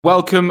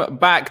Welcome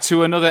back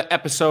to another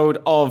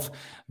episode of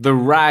the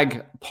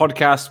RAG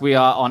podcast. We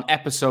are on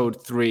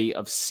episode 3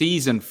 of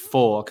season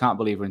 4. I can't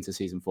believe we're into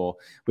season 4.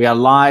 We are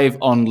live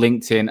on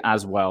LinkedIn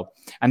as well.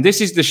 And this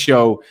is the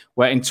show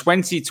where in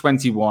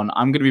 2021,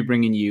 I'm going to be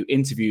bringing you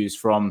interviews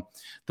from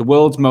the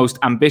world's most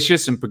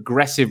ambitious and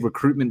progressive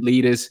recruitment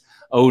leaders,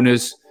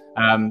 owners,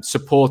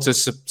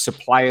 supporters,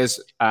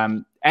 suppliers,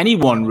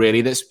 anyone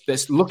really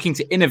that's looking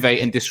to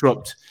innovate and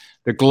disrupt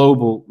the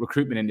global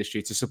recruitment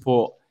industry to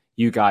support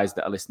you guys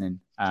that are listening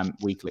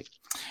weekly.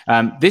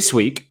 This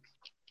week,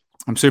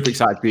 I'm super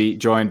excited to be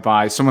joined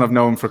by someone I've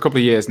known for a couple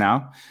of years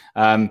now.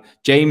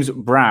 James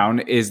Brown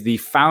is the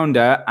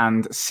founder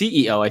and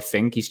CEO, I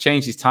think. He's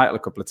changed his title a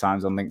couple of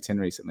times on LinkedIn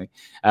recently,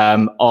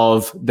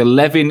 of the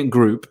Levin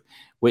Group,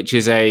 which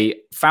is a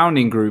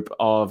founding group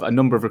of a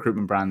number of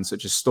recruitment brands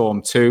such as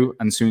Storm 2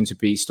 and soon to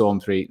be Storm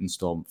 3 and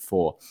Storm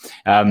 4.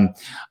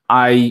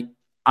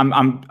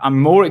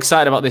 I'm more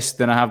excited about this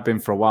than I have been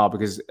for a while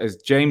because as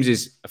James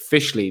is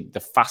officially the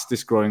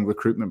fastest growing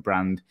recruitment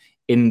brand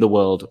in the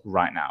world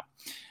right now.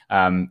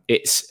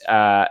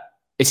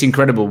 It's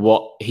incredible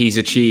what he's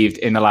achieved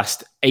in the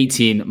last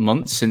 18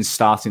 months since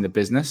starting the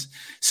business.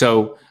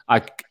 So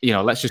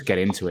let's just get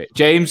into it.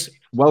 James,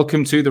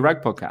 welcome to the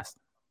RAG podcast.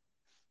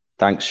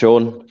 Thanks,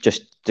 Sean.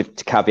 Just to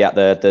caveat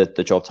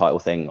the job title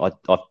thing,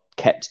 I've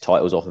kept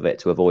titles off of it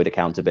to avoid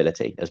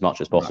accountability as much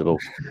as possible.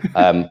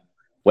 Right.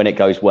 When it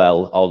goes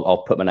well,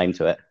 I'll put my name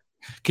to it.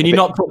 Can you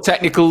not put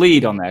technical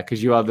lead on there?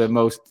 Because you are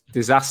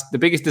the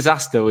biggest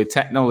disaster with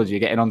technology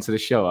getting onto the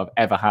show I've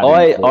ever had.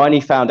 I only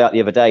found out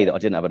the other day that I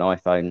didn't have an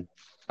iPhone.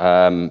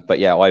 But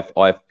yeah,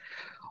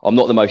 I'm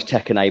not the most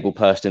tech-enabled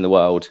person in the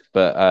world.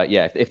 But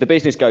if the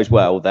business goes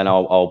well, then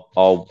I'll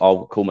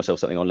call myself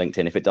something on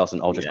LinkedIn. If it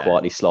doesn't, I'll just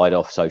quietly slide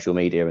off social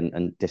media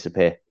and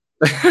disappear.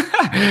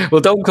 Well,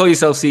 don't call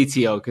yourself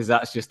CTO because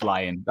that's just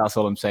lying. That's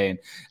all I'm saying.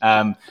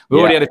 We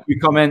already had a few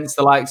comments.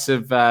 The likes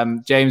of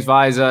James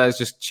Visor has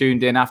just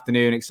tuned in.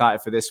 Afternoon,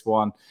 excited for this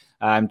one.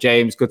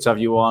 James, good to have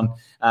you on.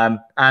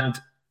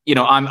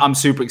 I'm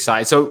super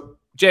excited. So,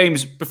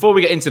 James, before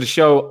we get into the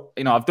show,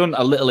 I've done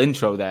a little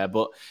intro there,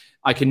 but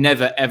I can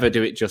never ever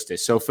do it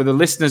justice. So, for the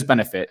listeners'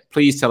 benefit,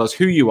 please tell us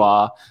who you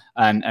are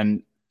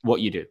and what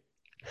you do.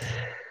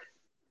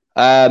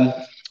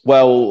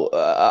 Well,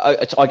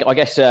 I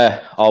guess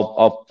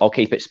I'll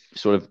keep it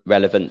sort of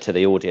relevant to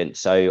the audience.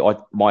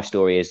 So my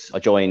story is I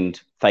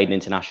joined Faden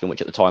International, which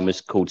at the time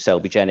was called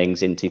Selby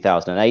Jennings, in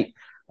 2008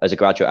 as a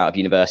graduate out of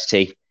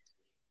university,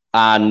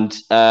 and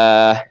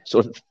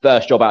sort of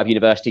first job out of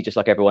university, just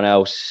like everyone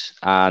else,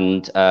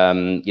 and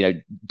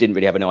didn't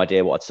really have an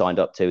idea what I'd signed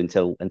up to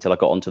until I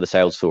got onto the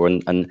sales floor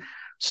and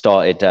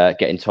started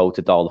getting told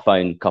to dial the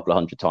phone a couple of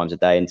hundred times a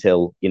day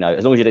until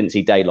as long as you didn't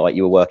see daylight,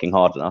 you were working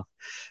hard enough.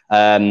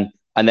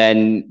 And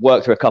then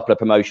worked through a couple of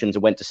promotions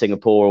and went to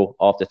Singapore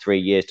after 3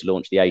 years to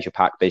launch the Asia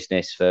Pac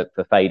business for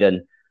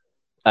Faden.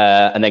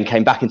 And then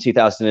came back in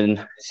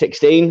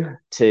 2016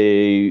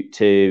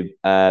 to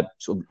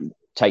sort of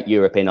take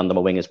Europe in under my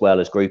wing as well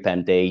as Group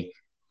MD.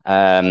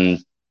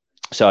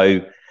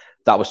 So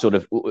that was sort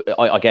of,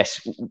 I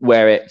guess,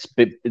 where it's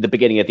the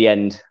beginning of the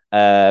end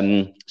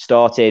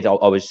started.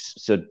 I was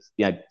sort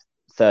of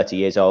 30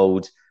 years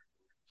old,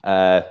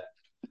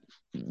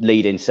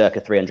 leading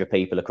circa 300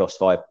 people across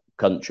 5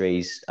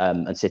 countries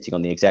and sitting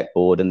on the exec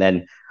board. And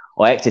then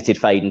I exited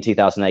Faden in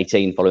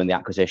 2018 following the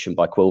acquisition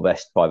by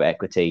Quilvest Private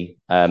Equity,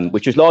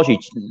 which was largely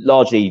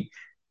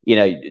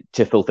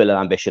to fulfill an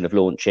ambition of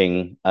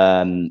launching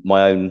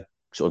my own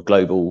sort of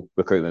global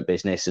recruitment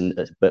business,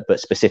 but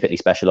specifically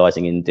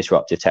specializing in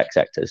disruptive tech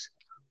sectors,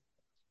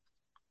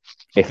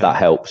 if that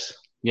helps.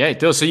 Yeah, it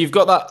does. So you've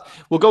got that.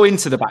 We'll go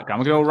into the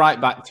background. We're going to go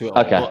right back to it.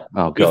 Okay.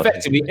 Oh, God. You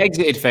effectively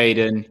exited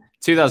Faden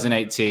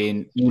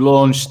 2018. You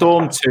launched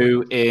Storm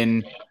 2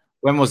 in,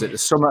 when was it? The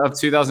summer of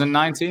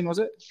 2019, was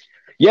it?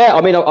 Yeah,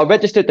 I mean, I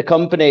registered the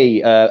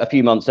company a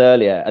few months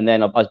earlier, and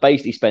then I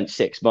basically spent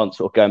 6 months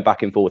sort of going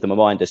back and forth in my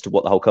mind as to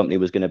what the whole company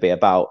was going to be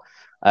about.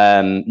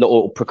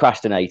 Or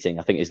procrastinating,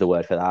 I think is the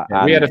word for that.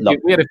 Yeah, we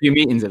had a few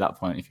meetings at that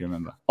point, if you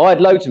remember. I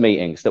had loads of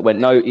meetings that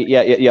went I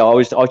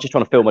was just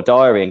trying to fill my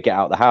diary and get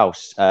out of the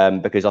house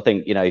because I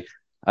think I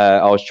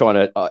was trying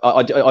to.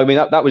 I mean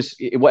that was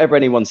whatever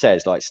anyone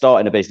says. Like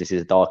starting a business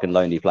is a dark and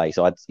lonely place.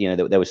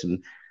 There was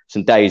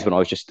some days when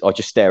I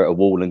just stare at a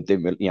wall and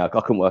didn't really, I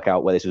couldn't work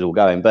out where this was all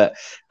going. But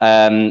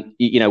when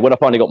I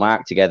finally got my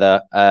act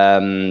together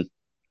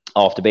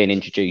after being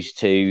introduced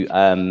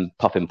to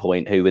Puffin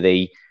Point, who were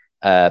the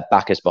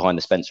backers behind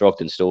the Spencer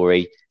Ogden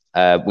story,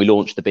 we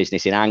launched the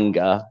business in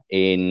anger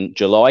in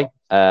July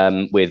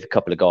with a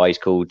couple of guys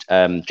called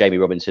Jamie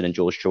Robinson and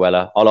George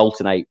Truella. I'll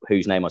alternate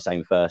whose name I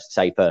say first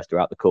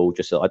throughout the call,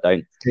 just so I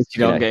don't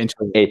get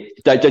into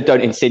it.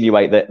 Don't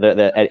insinuate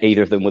that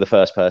either of them were the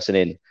first person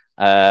in.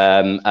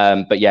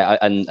 But yeah,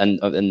 and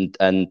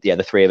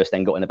the three of us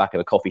then got in the back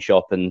of a coffee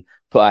shop and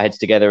put our heads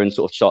together and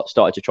sort of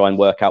started to try and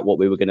work out what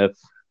we were going to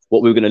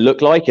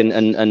look like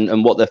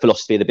and what the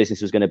philosophy of the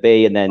business was going to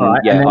be. And then,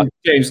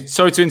 James,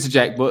 sorry to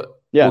interject, but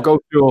we'll go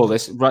through all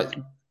this. Right,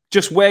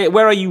 just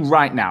where are you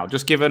right now?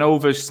 Just give an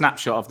over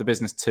snapshot of the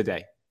business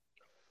today.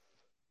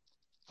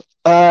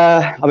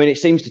 I mean, it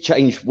seems to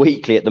change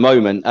weekly at the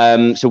moment.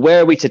 So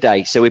where are we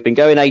today? So we've been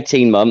going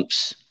 18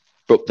 months,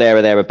 up there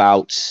or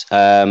thereabouts.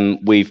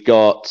 We've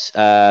got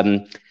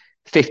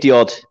 50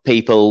 odd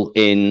people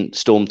in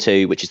Storm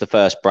 2, which is the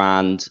first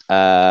brand,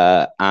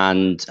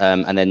 and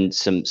then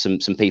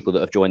some people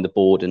that have joined the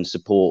board and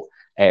support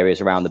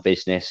areas around the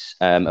business,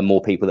 and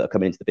more people that are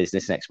coming into the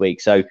business next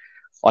week. So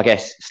I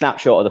guess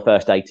snapshot of the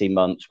first 18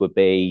 months would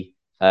be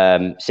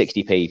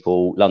 60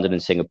 people, London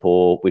and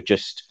Singapore. We're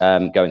just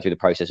going through the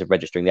process of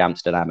registering the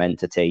Amsterdam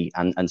entity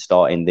and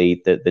starting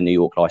the New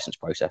York license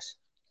process.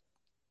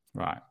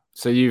 Right.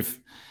 So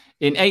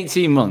in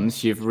 18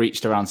 months, you've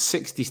reached around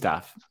 60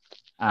 staff,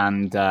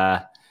 and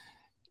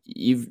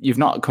you've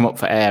not come up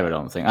for air, I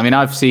don't think. I mean,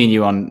 I've seen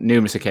you on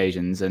numerous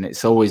occasions, and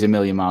it's always a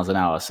million miles an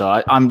hour.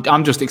 So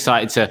I'm just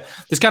excited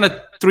there's kind of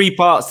three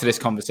parts to this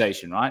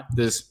conversation, right?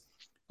 There's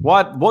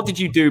what did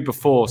you do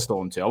before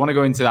Storm 2? I want to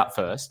go into that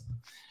first.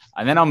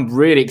 And then I'm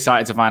really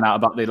excited to find out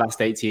about the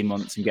last 18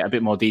 months and get a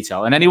bit more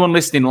detail. And anyone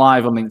listening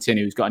live on LinkedIn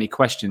who's got any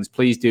questions,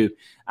 please do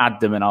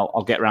add them and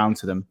I'll get around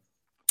to them.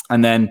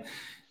 And then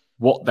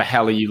what the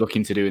hell are you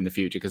looking to do in the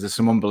future? Because there's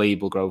some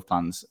unbelievable growth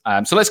plans.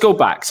 So let's go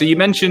back. So you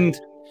mentioned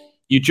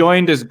you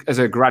joined as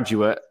a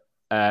graduate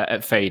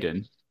at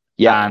Faden.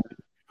 Yeah. And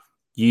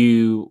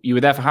you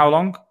were there for how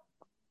long?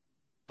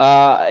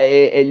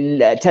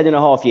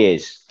 10.5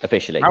 years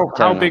officially.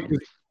 How big?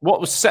 What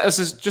was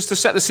just to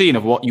set the scene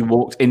of what you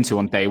walked into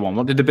on day one?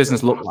 What did the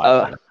business look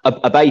like?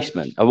 A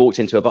basement. I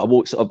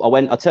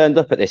turned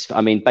up at this. I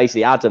mean,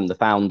 basically, Adam, the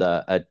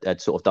founder, had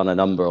sort of done a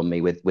number on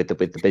me with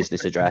the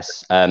business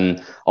address.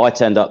 I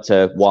turned up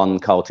to 1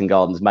 Carlton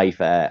Gardens,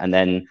 Mayfair, and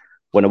then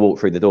when I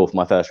walked through the door for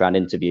my first round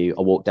interview,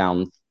 I walked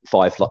down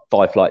five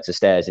flights of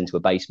stairs into a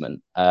basement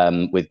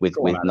with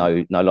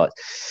no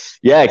lights.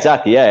 Yeah,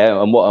 exactly.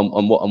 Yeah, and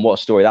what a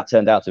story that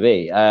turned out to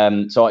be.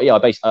 So yeah,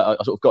 I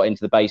sort of got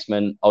into the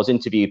basement. I was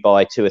interviewed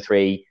by 2 or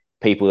 3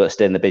 people that are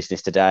still in the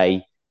business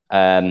today,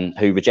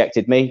 who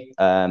rejected me.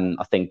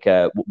 I think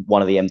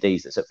one of the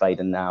MDs that's at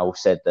Faden now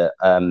said that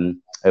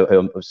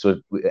who sort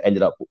of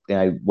ended up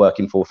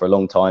working for a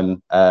long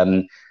time,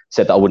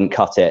 said that I wouldn't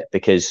cut it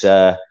because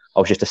I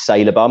was just a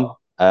sailor bum.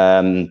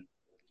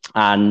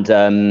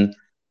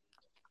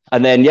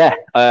 And then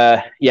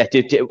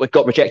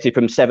got rejected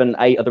from 7,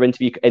 8 other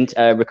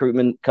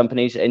recruitment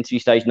companies at interview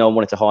stage. No one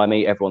wanted to hire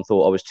me. Everyone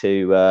thought I was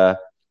too not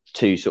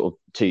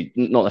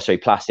necessarily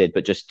placid,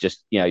 but just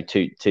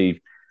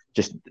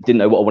didn't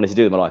know what I wanted to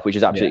do with my life, which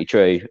is absolutely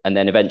true. And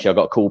then eventually I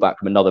got a call back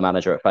from another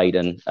manager at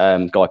Faden,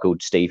 a guy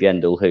called Steve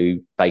Yendall,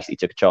 who basically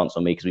took a chance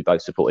on me because we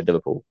both supported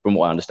Liverpool, from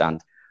what I understand.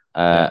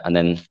 And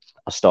then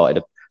I started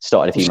a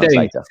few months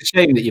later. It's a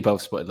shame that you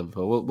both supported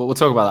Liverpool. We'll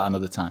talk about that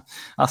another time.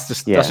 That's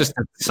just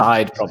a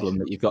side problem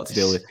that you've got to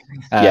deal with.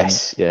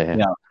 Yes,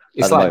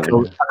 it's like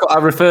I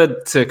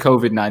referred to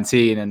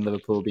COVID-19 and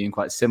Liverpool being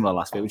quite similar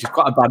last week, which is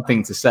quite a bad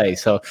thing to say.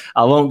 So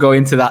I won't go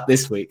into that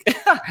this week.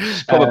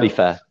 Probably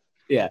fair.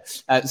 Yeah.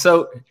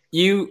 So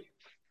you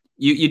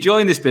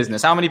joined this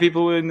business. How many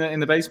people were in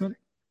the basement?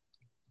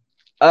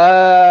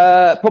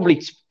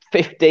 Probably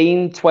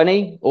 15,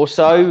 20 or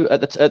so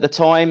at the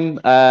time.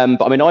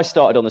 But I mean, I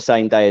started on the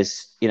same day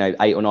as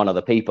 8 or 9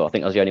 other people. I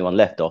think I was the only one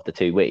left after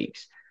 2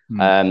 weeks.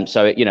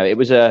 So it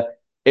was a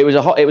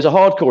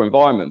hardcore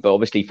environment. But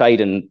obviously,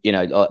 Faden,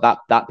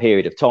 that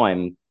period of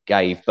time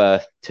gave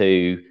birth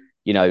to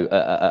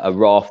a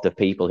raft of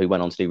people who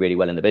went on to do really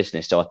well in the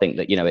business. So I think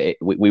that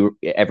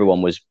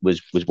everyone was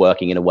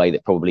working in a way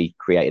that probably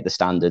created the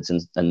standards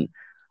and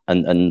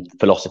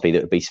philosophy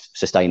that would be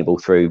sustainable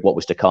through what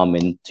was to come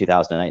in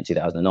 2008,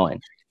 2009.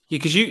 Yeah,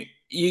 because you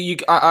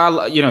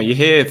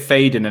hear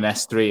Faden and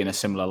S3 in a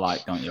similar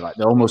light, don't you? Like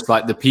they're almost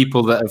like the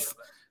people that have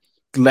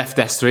left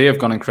S3 have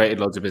gone and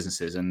created loads of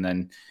businesses, and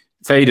then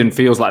Faden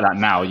feels like that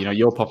now.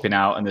 You're popping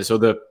out, and there's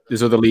other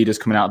leaders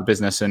coming out of the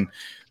business, and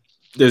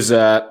there's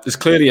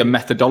clearly a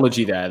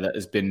methodology there that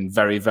has been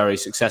very, very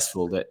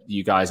successful that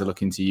you guys are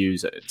looking to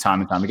use time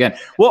and time again.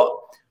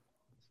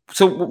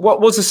 So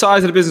what was the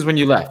size of the business when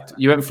you left?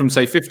 You went from,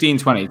 say, 15,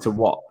 20 to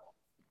what?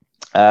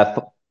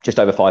 Just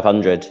over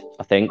 500,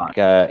 I think.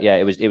 Right.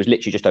 It was literally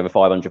just over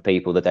 500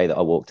 people the day that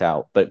I walked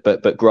out,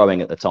 but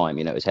growing at the time.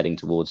 It was heading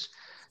towards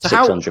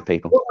 600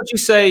 people. What would you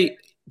say?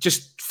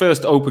 Just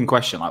first open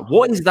question, like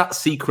what is that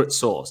secret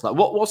sauce? Like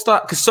what's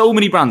that? Because so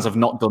many brands have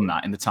not done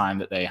that in the time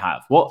that they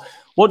have.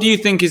 What do you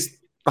think is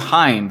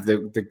behind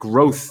the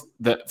growth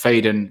that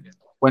Faden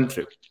went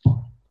through?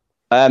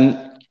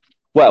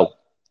 Well,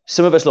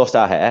 some of us lost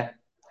our hair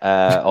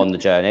on the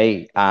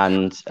journey,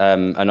 and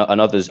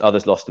others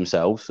lost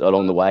themselves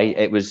along the way.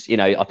 It was,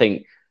 I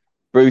think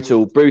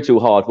brutal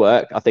hard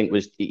work. I think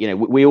was,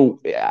 we all.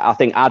 I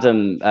think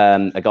Adam,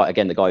 the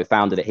guy who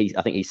founded it,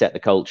 I think he set the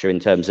culture in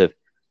terms of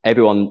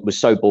everyone was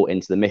so bought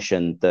into the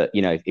mission that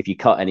if you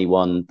cut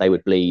anyone, they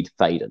would bleed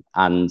Faden.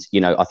 And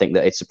I think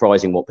that it's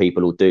surprising what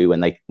people will do when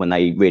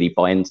they really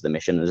buy into the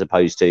mission, as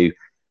opposed to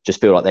just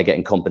feel like they're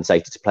getting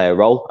compensated to play a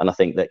role. And I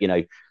think that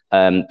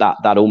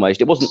that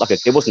almost, it wasn't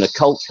a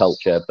cult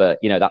culture, but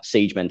that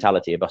siege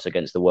mentality of us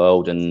against the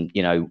world, and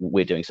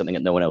we're doing something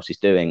that no one else is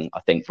doing,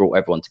 I think brought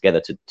everyone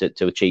together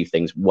to achieve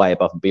things way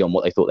above and beyond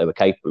what they thought they were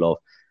capable of.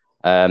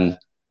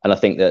 And I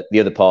think that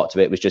the other part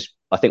of it was just,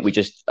 I think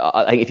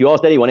if you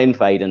asked anyone in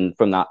Fade and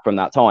from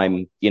that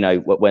time,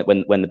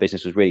 when the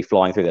business was really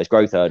flying through those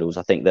growth hurdles,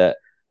 I think that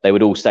they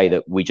would all say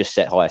that we just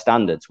set higher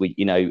standards. I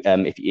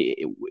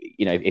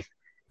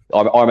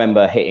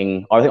remember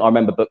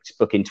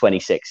booking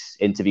 26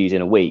 interviews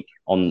in a week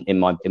in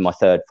my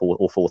third,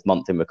 fourth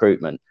month in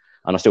recruitment.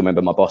 And I still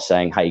remember my boss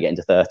saying, "Hey, you get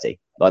into 30."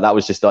 Like, that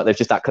was just like, there's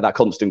just that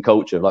constant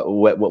culture of like,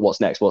 what's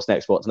next?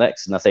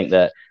 And I think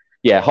that,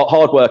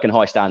 hard work and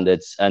high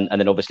standards, and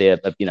then obviously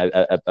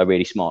a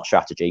really smart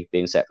strategy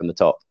being set from the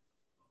top.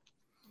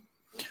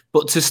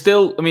 But to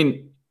still, I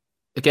mean,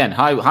 again,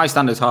 high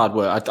standards, hard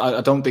work.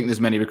 I don't think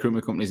there's many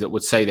recruitment companies that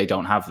would say they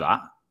don't have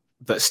that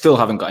still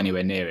haven't got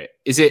anywhere near it.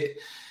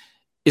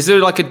 Is there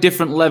like a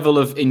different level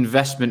of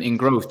investment in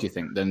growth, do you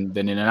think, than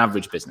in an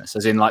average business?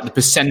 As in, like, the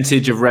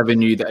percentage of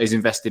revenue that is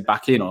invested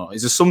back in, or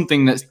is there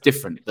something that's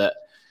different that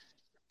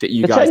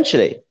you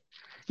potentially guys...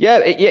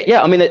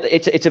 Yeah. I mean,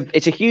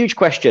 it's a huge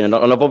question, and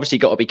I've obviously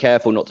got to be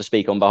careful not to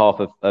speak on behalf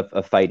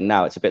of Fade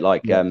now. It's a bit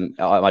like I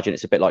imagine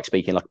it's a bit like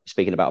speaking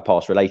about a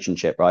past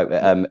relationship, right?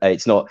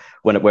 It's not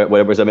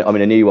whereas I'm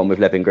in a new one with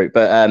Levin Group,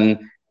 but I,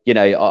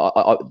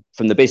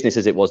 from the business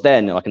as it was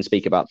then, I can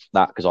speak about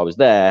that because I was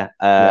there.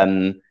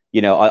 I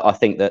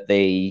think that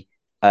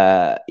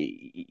I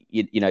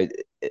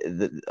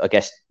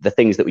guess the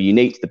things that were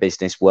unique to the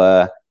business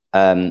were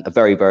a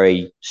very,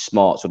 very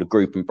smart sort of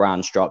group and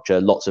brand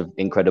structure, lots of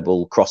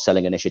incredible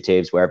cross-selling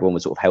initiatives where everyone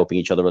was sort of helping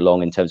each other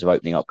along in terms of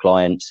opening up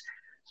clients.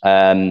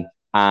 And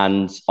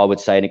I would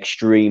say an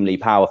extremely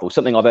powerful,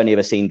 something I've only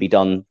ever seen be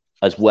done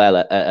as well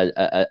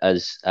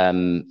as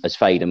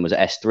Fade and was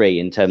at S3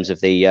 in terms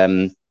of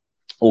the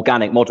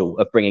organic model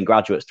of bringing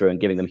graduates through and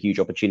giving them huge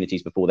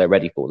opportunities before they're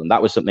ready for them.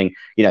 That was something,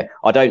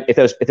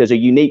 if there's a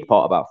unique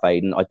part about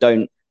Fade, and I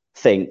don't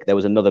think there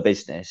was another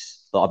business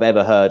that I've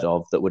ever heard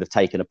of that would have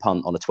taken a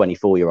punt on a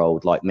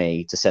 24-year-old like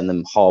me to send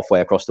them halfway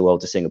across the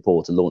world to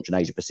Singapore to launch an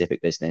Asia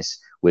Pacific business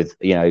with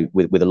a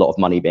lot of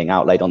money being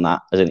outlaid on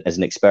that as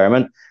an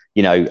experiment.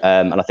 And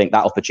I think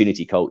that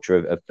opportunity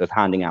culture of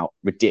handing out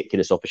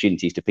ridiculous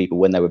opportunities to people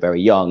when they were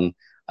very young,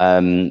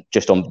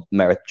 just on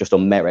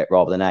merit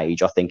rather than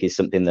age, I think is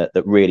something that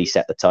really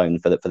set the tone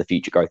for the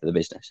future growth of the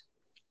business.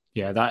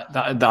 Yeah,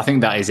 that I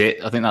think that is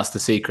it. I think that's the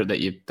secret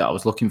that I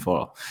was looking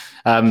for.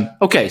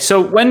 Okay,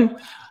 so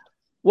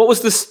what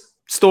was the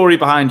story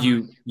behind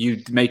you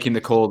making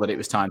the call that it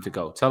was time to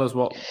go? Tell us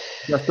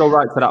let's go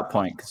right to that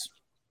point.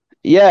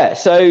 Yeah,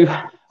 so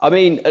I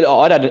mean,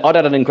 I'd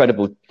had an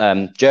incredible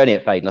journey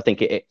at Fade, and I think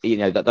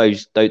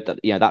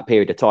that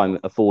period of time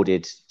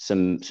afforded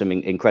some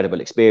incredible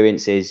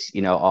experiences.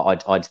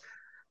 I'd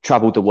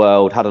traveled the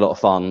world, had a lot of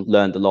fun,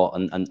 learned a lot,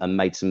 and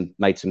made some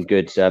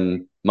good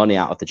money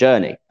out of the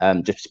journey.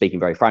 Just speaking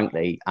very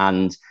frankly,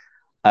 and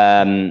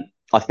I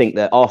think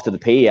that after the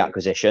PE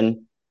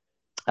acquisition,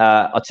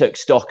 I took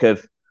stock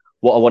of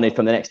what I wanted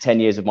from the next 10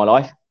 years of my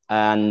life.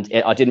 And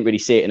I didn't really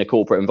see it in a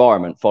corporate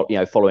environment,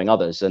 following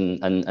others,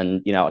 and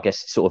I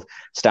guess sort of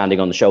standing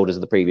on the shoulders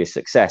of the previous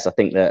success. I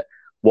think that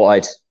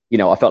I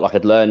felt like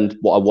I'd learned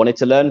what I wanted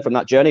to learn from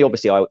that journey.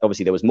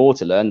 Obviously there was more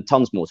to learn,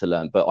 tons more to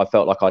learn, but I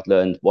felt like I'd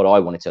learned what I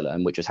wanted to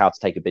learn, which was how to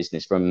take a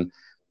business from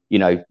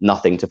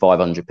nothing to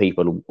 500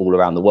 people all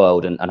around the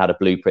world, and had a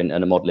blueprint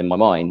and a model in my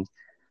mind.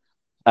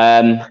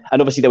 And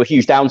obviously there were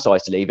huge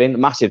downsides to leaving,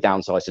 massive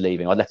downsides to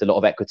leaving. I'd left a lot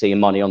of equity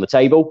and money on the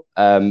table,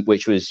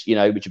 which was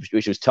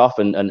tough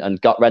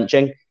and gut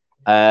wrenching,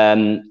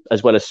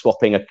 as well as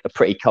swapping a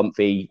pretty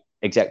comfy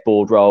exec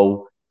board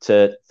role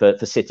for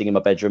sitting in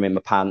my bedroom in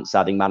my pants,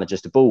 adding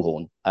managers to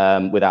Bullhorn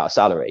without a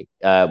salary,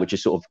 which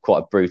is sort of quite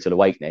a brutal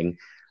awakening.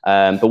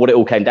 But what it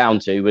all came down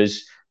to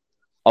was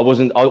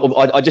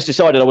I just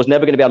decided I was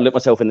never going to be able to look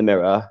myself in the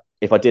mirror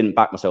if I didn't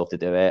back myself to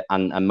do it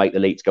and make the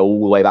leap to go all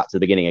the way back to the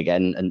beginning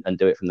again and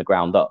do it from the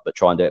ground up, but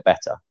try and do it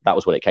better. That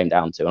was what it came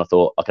down to. And I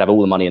thought I could have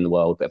all the money in the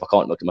world, but if I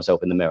can't look at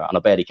myself in the mirror, and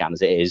I barely can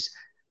as it is,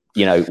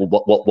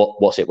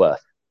 what's it worth?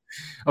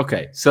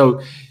 Okay.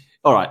 So,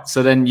 all right.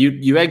 So then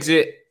you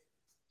exit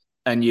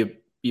and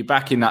you're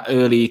back in that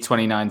early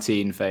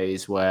 2019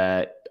 phase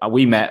where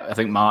we met, I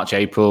think March,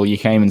 April. You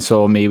came and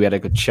saw me. We had a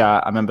good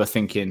chat. I remember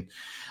thinking,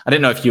 I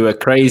didn't know if you were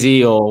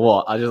crazy or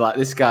what. I was like,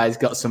 this guy's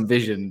got some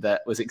vision that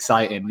was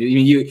exciting.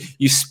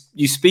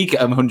 You speak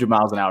at 100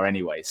 miles an hour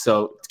anyway,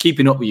 so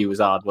keeping up with you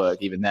was hard work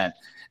even then.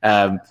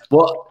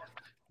 What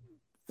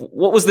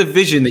was the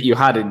vision that you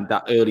had in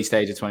that early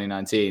stage of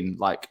 2019?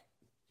 Like,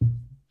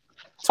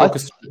 talk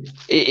us through.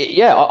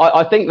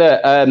 I think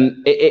that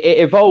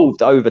it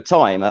evolved over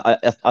time.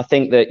 I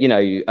think that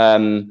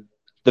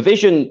the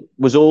vision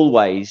was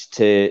always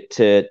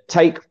to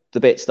take the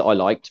bits that I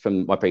liked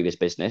from my previous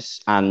business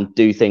and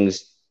do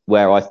things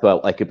where I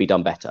felt they could be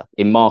done better,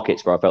 in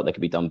markets where I felt they could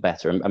be done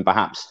better, and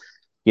perhaps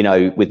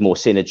with more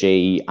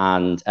synergy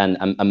and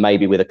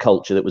maybe with a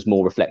culture that was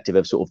more reflective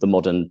of sort of the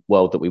modern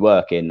world that we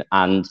work in.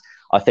 And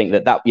I think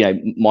that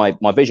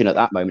my vision at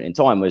that moment in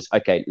time was,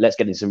 okay, let's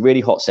get into some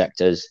really hot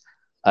sectors.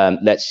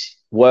 Let's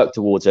work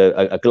towards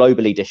a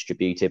globally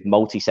distributed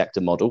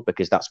multi-sector model,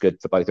 because that's good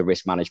for both a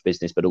risk managed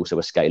business but also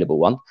a scalable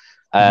one.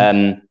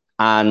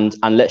 And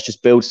let's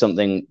just build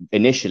something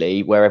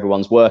initially where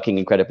everyone's working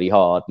incredibly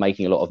hard,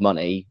 making a lot of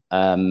money,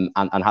 and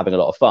having a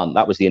lot of fun.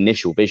 That was the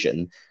initial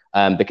vision,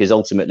 because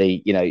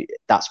ultimately,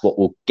 that's what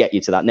will get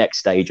you to that next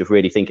stage of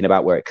really thinking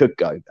about where it could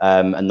go,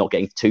 and not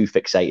getting too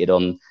fixated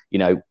on,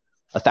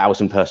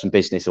 1,000-person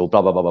business or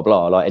blah, blah, blah, blah,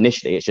 blah. Like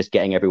initially, it's just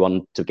getting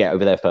everyone to get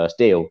over their first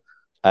deal.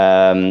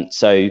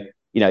 So,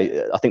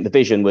 I think the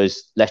vision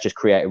was, let's just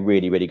create a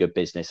really, really good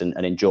business and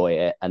enjoy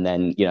it. And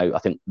then, I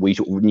think we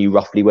knew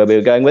roughly where we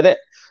were going with it.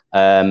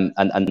 And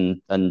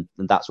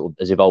that sort of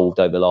has evolved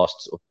over the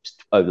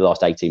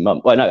last 18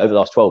 months. Well, no, over the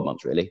last 12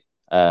 months, really.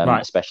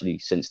 Right. Especially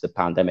since the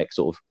pandemic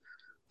sort of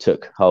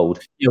took hold.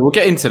 Yeah, we'll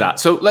get into that.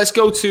 So let's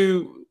go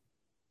to,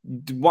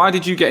 why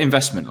did you get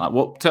investment? Like,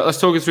 let's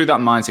talk us through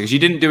that mindset, because you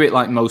didn't do it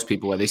like most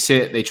people, where they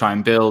sit, they try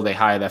and build, they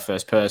hire their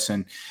first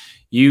person.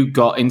 You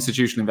got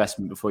institutional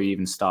investment before you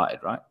even started,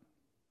 right?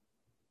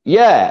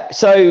 Yeah.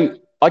 So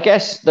I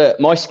guess that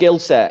my skill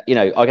set,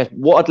 I guess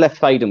what I'd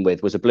left Faden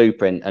with was a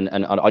blueprint,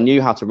 and I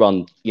knew how to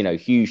run,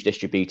 huge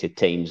distributed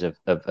teams of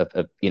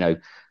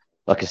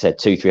like I said,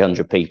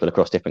 200-300 people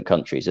across different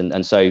countries.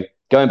 And so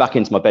going back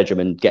into my bedroom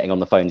and getting on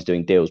the phones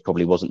doing deals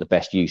probably wasn't the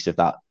best use of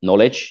that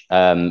knowledge,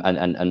 and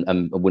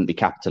I wouldn't be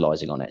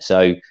capitalizing on it.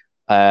 So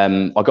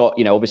I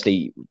got,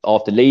 obviously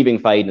after leaving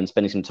Faden and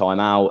spending some time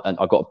out, and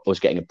was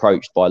getting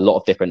approached by a lot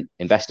of different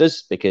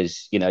investors,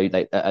 because,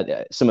 they,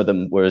 some of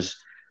them were as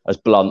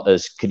blunt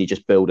as, could you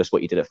just build us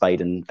what you did at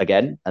Faden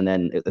again? And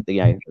then,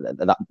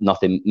 that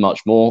nothing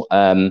much more.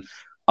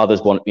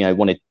 Others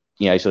wanted,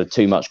 sort of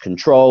too much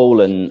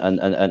control, and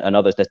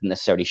others didn't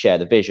necessarily share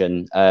the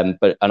vision.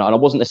 But I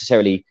wasn't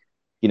necessarily,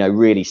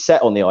 really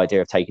set on the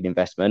idea of taking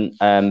investment.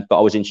 But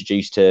I was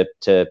introduced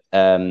to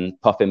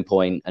Puffin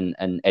Point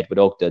and Edward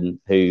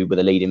Ogden, who were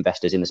the lead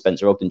investors in the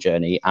Spencer Ogden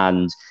journey.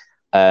 And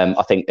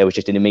I think there was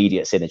just an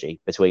immediate synergy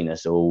between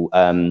us all.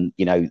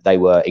 They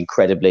were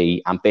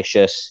incredibly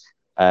ambitious.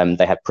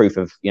 They had proof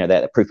of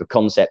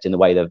concept in the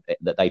way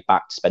that they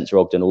backed Spencer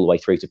Ogden all the way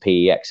through to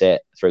PE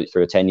exit through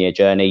a 10-year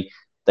journey.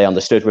 They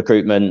understood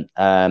recruitment,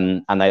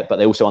 but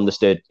they also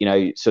understood,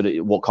 sort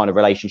of what kind of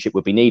relationship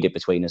would be needed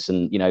between us,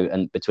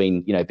 and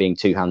between, being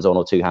two hands on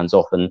or two hands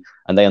off. And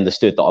they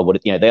understood that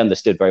they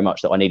understood very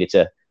much that I needed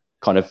to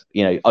kind of,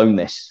 own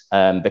this,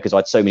 because I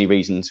had so many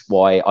reasons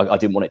why I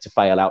didn't want it to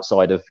fail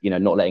outside of,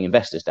 not letting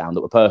investors down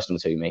that were personal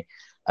to me.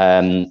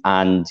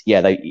 And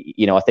yeah,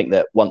 I think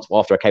that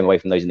after I came away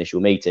from those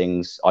initial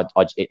meetings, I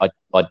don't think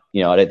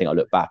I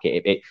looked back.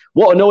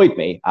 What annoyed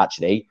me,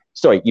 actually,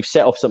 sorry, you've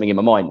set off something in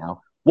my mind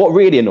now. What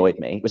really annoyed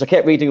me was I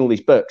kept reading all these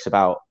books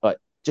about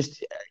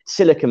just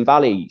Silicon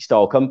Valley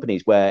style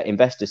companies where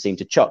investors seem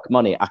to chuck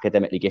money at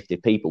academically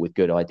gifted people with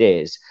good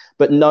ideas,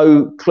 but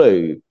no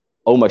clue.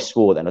 Almost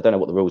swore then. I don't know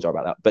what the rules are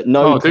about that, but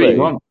no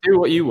clue. Do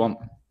what you want.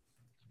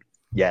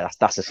 Yeah,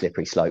 that's a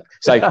slippery slope.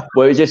 So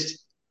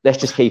let's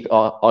just keep.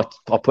 I'll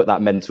put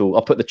that mental.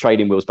 I'll put the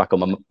trading wheels back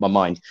on my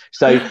mind.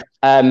 So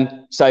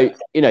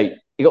you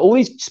got all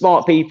these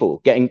smart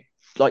people getting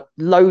like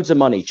loads of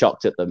money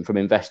chucked at them from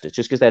investors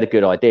just because they had a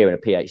good idea and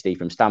a PhD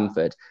from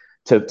Stanford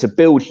to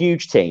build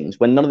huge teams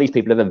when none of these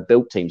people have ever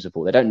built teams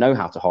before. They don't know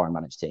how to hire and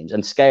manage teams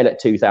and scale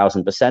at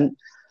 2,000%.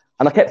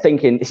 And I kept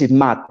thinking, this is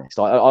madness.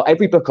 Like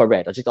every book I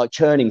read, I was just like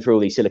churning through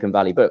all these Silicon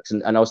Valley books.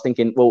 And I was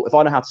thinking, well, if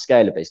I know how to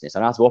scale a business, I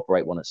know how to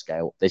operate one at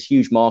scale, there's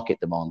huge market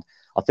demand.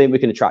 I think we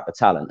can attract the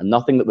talent, and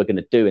nothing that we're going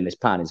to do in this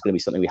plan is going to be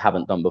something we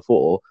haven't done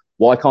before.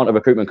 Why can't a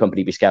recruitment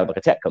company be scaled like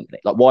a tech company?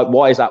 Like,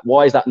 why is that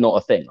not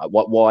a thing? Like,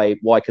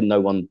 why can no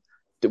one,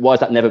 why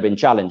has that never been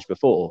challenged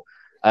before?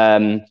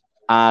 That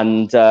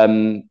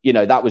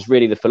was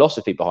really the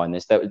philosophy behind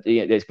this. That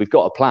we've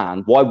got a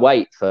plan. Why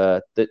wait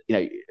for the,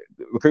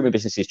 recruitment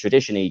businesses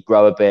traditionally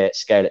grow a bit,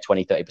 scale at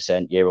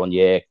 20-30% year on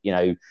year,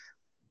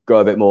 grow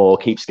a bit more,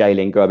 keep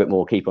scaling, grow a bit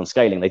more, keep on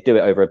scaling. They do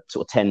it over a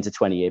sort of 10 to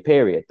 20 year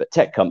period. But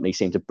tech companies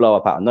seem to blow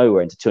up out of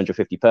nowhere into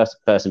 250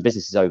 person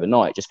businesses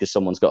overnight just because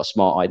someone's got a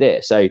smart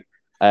idea. So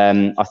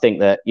I think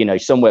that,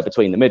 somewhere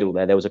between the middle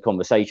there was a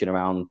conversation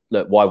around,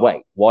 look, why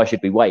wait? Why should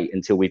we wait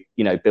until we've,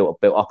 built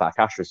up our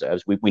cash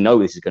reserves? We know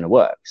this is going to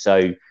work.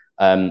 So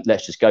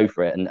let's just go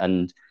for it.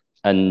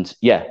 And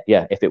yeah,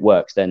 if it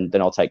works, then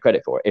I'll take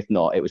credit for it. If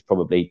not, it was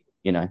probably,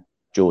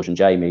 George and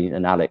Jamie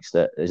and Alex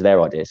that is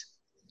their ideas.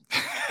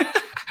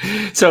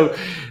 So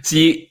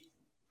you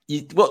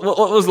what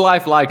was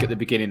life like at the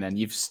beginning then?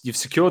 You've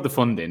secured the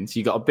funding, so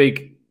you got a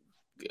big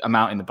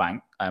amount in the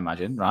bank, I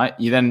imagine, right?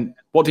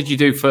 What did you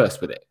do first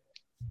with it?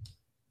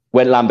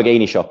 Went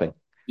Lamborghini shopping.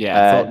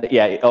 Yeah,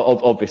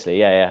 obviously,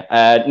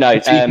 yeah. No,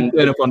 so you can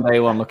turn up on day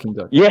one looking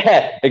good.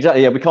 Yeah,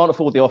 exactly. Yeah, we can't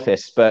afford the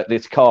office, but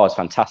this car is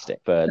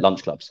fantastic for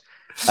lunch clubs.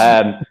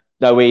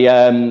 No, we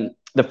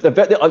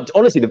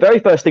honestly, the very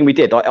first thing we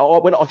did, I'd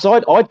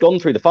gone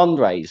through the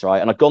fundraise,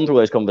 right, and I'd gone through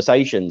those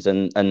conversations,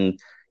 and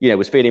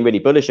was feeling really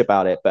bullish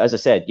about it. But as I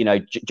said,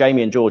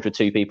 Jamie and George were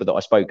two people that I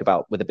spoke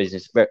about with the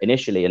business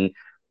initially, and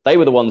they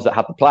were the ones that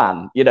had the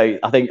plan.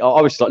 I think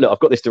I was like, look, I've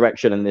got this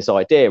direction and this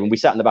idea, and we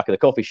sat in the back of the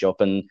coffee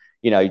shop, and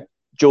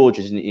George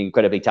is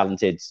incredibly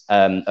talented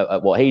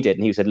at what he did,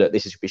 and he said, look,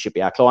 this should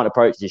be our client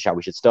approach. This is how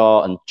we should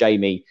start. And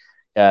Jamie,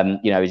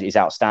 is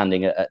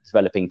outstanding at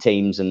developing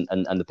teams and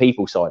the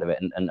people side of it,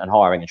 and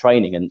hiring and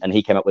training, and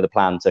he came up with a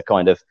plan to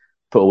kind of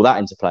put all that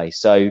into place.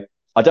 So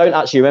I don't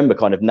actually remember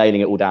kind of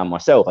nailing it all down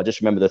myself. I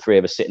just remember the three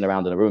of us sitting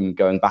around in a room,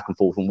 going back and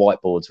forth on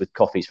whiteboards with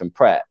coffees from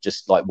Pret,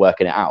 just like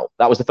working it out.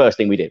 That was the first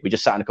thing we did. We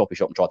just sat in a coffee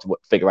shop and tried to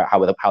figure out how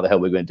the hell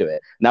we were going to do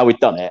it. Now we've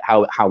done it,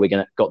 how we're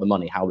going to got the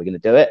money, how we're going to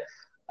do it.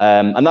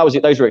 And that was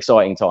it. Those were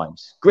exciting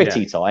times,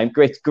 gritty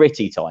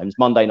times.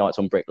 Monday nights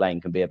on Brick Lane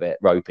can be a bit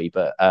ropey,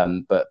 but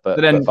fun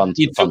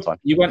time.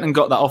 You went and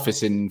got that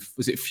office in,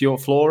 was it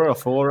Flora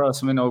or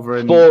something over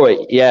in? Flora,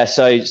 yeah.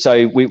 So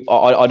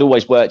I'd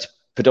always worked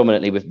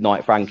predominantly with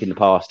Knight Frank in the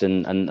past,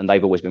 and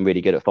they've always been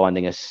really good at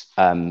finding us,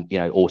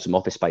 awesome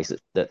office space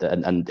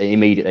and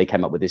immediately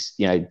came up with this,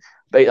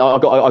 But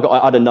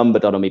I had a number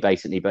done on me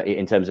basically, but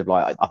in terms of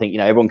like, I think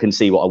everyone can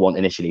see what I want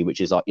initially,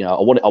 which is like, I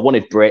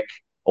wanted brick.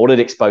 I wanted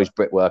exposed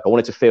brickwork. I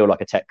wanted to feel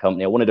like a tech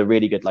company. I wanted a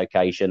really good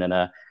location and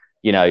a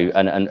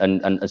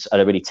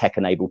really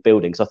tech-enabled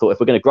building. So I thought, if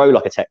we're going to grow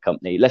like a tech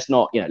company, let's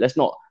try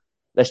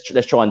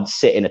and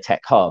sit in a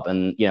tech hub.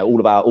 And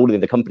all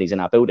of the companies in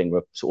our building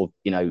were sort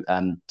of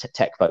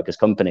tech-focused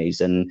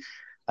companies. And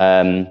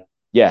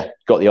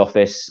got the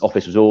office.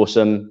 Office was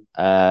awesome.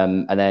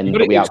 And then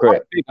we outgrew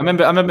it. I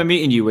remember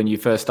meeting you when you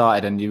first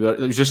started, and it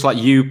was just like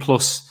you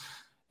plus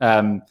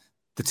the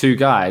two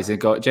guys. They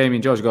got Jamie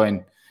and George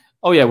going,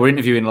 oh yeah, we're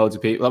interviewing loads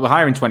of people. Like, we're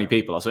hiring 20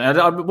 people or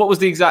something. What was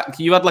the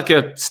exact? You had like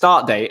a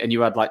start date, and you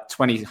had like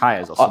 20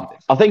 hires or something.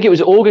 I think it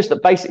was August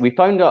that basically we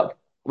phoned up.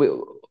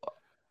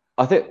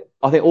 I think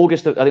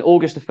August the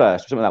 1st,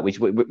 something like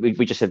that.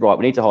 We just said, right,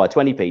 we need to hire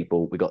 20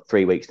 people. We got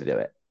 3 weeks to do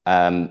it.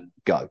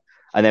 Go.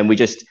 And then we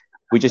just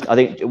I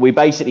think we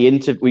basically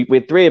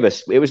with three of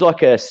us. It was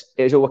like a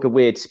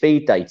weird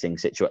speed dating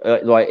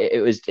situation.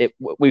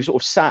 We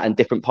sort of sat in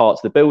different parts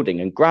of the building,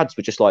 and grads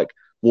were just like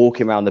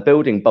walking around the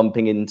building,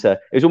 bumping into. It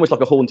was almost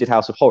like a haunted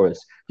house of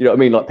horrors. You know what I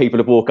mean? Like, people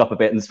would walk up a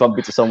bit and bump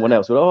into someone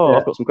else.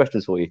 I've got some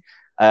questions for you.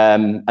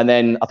 And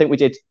then I think we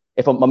did,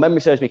 if my memory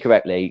serves me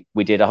correctly,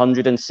 we did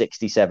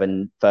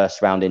 167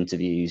 first round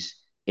interviews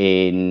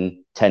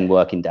in 10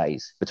 working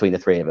days between the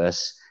three of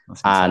us.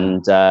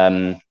 And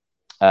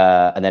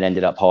then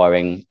ended up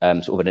hiring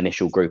sort of an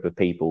initial group of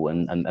people,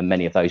 and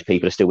many of those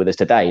people are still with us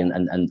today,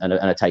 and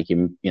are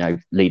taking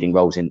leading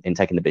roles in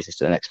taking the business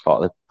to the next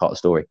part of the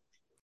story.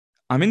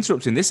 I'm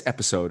interrupting this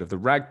episode of the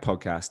RAG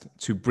podcast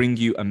to bring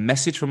you a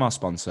message from our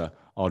sponsor,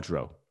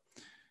 Odro.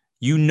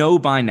 You know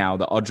by now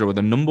that Odro are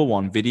the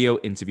 #1 video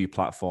interview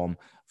platform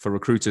for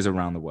recruiters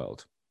around the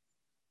world.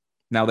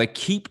 Now, they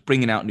keep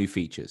bringing out new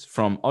features,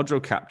 from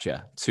Odro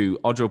Capture to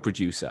Odro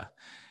Producer,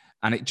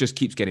 and it just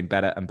keeps getting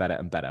better and better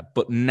and better.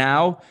 But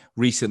now,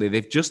 recently,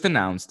 they've just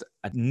announced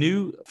a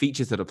new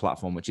feature to the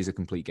platform, which is a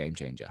complete game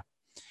changer.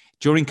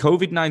 During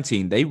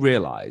COVID-19, they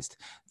realized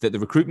that the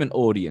recruitment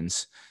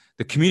audience,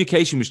 the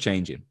communication was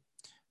changing.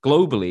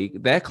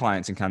 Globally, their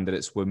clients and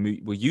candidates were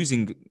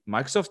using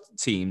Microsoft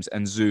Teams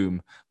and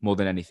Zoom more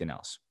than anything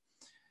else.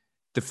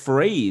 The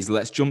phrase,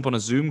 let's jump on a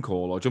Zoom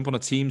call or jump on a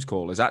Teams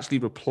call, has actually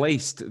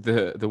replaced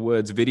the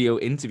words video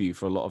interview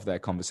for a lot of their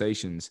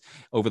conversations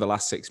over the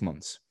last 6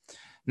 months.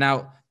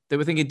 Now, they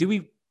were thinking,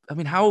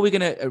 how are we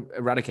going to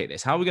eradicate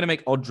this? How are we going to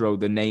make Odro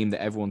the name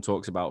that everyone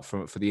talks about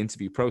for the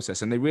interview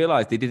process? And they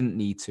realized they didn't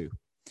need to.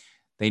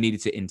 They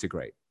needed to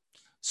integrate.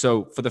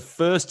 So for the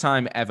first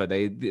time ever,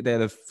 they're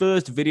the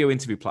first video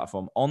interview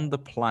platform on the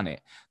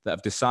planet that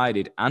have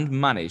decided and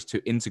managed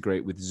to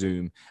integrate with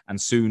Zoom,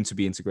 and soon to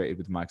be integrated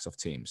with Microsoft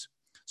Teams.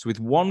 So with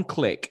one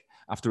click,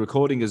 after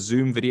recording a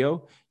Zoom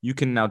video, you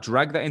can now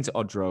drag that into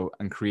Odro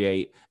and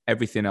create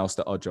everything else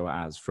that Odro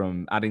has,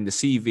 from adding the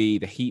CV,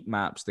 the heat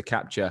maps, the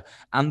capture,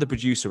 and the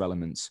producer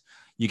elements.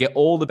 You get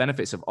all the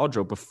benefits of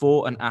Odro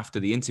before and after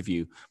the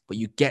interview, but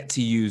you get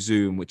to use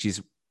Zoom, which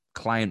is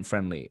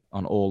client-friendly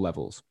on all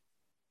levels.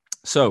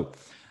 So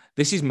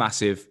this is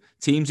massive.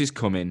 Teams is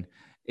coming.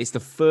 It's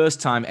the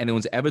first time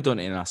anyone's ever done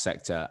it in our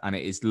sector, and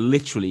it is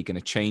literally going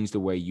to change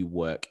the way you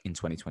work in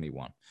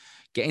 2021.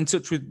 Get in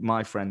touch with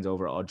my friends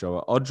over at Odro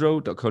at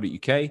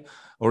odro.co.uk,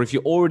 or if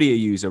you're already a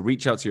user,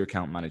 reach out to your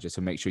account manager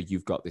to make sure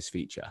you've got this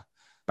feature.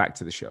 Back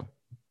to the show.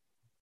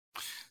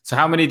 So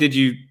how many did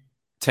you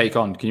take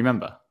on? Can you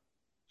remember?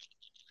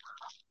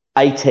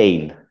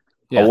 18.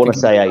 Yeah, I want to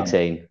say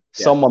 18. Yeah.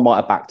 Someone might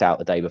have backed out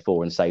the day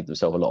before and saved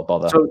themselves a lot of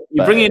bother. So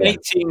you bring in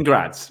 18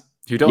 grads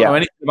who don't know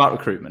anything about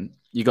recruitment.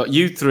 You got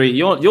you three.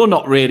 You're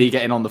not really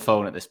getting on the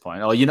phone at this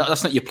point, or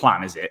that's not your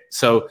plan, is it?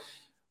 So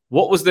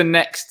what was the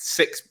next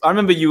 6? I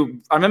remember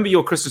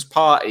your Christmas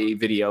party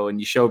video, and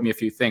you showed me a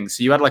few things.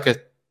 So you had like a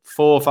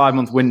 4 or 5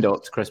 month window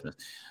up to Christmas.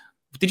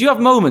 Did you have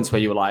moments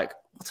where you were like,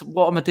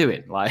 "What am I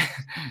doing?" Like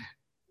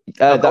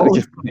that was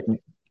just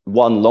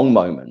one long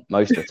moment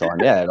most of the time.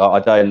 Yeah,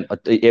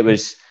 it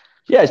was.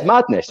 Yeah, it's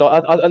madness. I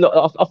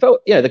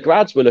felt, the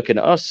grads were looking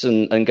at us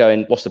and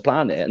going, "What's the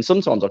plan here?" And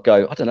sometimes I'd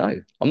go, "I don't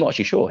know. I'm not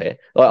actually sure here.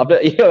 Like,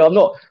 I'm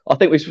not. I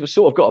think we've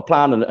sort of got a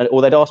plan."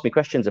 Or they'd ask me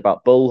questions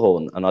about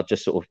bullhorn, and I'd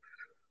just sort of,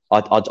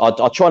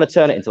 I'd try to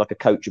turn it into like a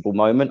coachable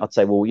moment. I'd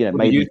say, "Well,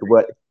 maybe you could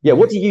work. Yeah,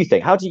 what do you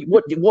think? How do you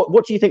what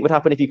do you think would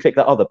happen if you click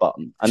that other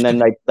button?" And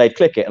then they'd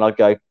click it, and I'd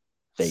go,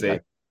 "There you go.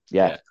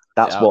 Yeah,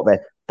 that's what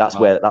they're. That's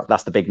where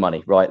that's the big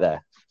money right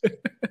there.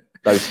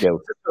 Those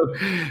skills."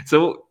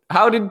 So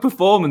how did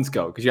performance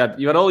go? Because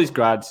you had all these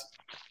grads.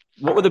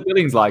 What were the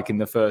billings like in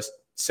the first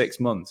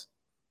 6 months?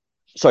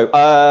 So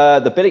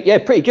the billing, yeah,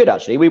 pretty good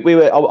actually. We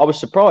were. I was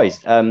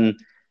surprised.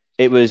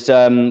 It was.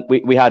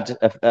 We had.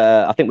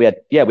 I think we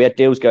had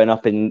deals going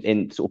up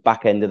in sort of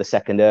back end of the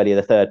second, early of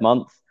the third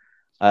month.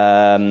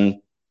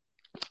 And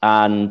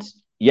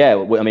yeah,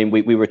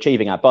 we were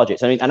achieving our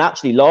budgets. I mean, and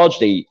actually,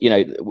 largely,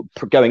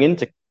 going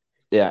into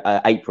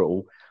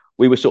April,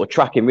 we were sort of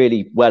tracking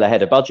really well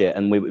ahead of budget,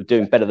 and we were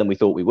doing better than we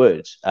thought we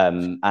would.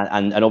 And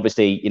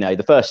obviously,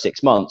 the first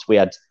 6 months we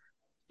had,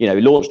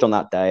 we launched on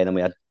that day, and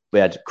then we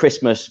had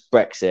Christmas,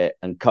 Brexit,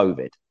 and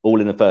COVID all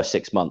in the first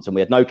 6 months, and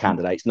we had no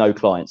candidates, no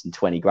clients, and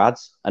 20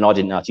 grads, and I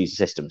didn't know how to use the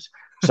systems.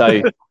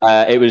 So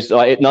it was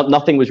like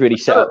nothing was really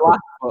set up.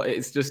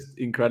 It's just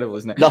incredible,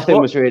 isn't it? Nothing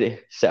was really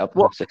set up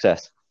for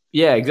success.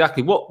 Yeah,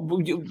 exactly.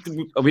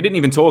 We didn't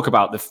even talk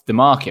about the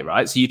market,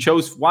 right?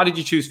 So why did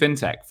you choose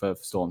fintech for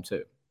Storm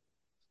 2?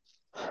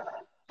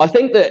 I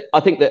think that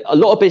a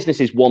lot of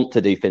businesses want to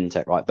do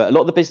fintech, right? But a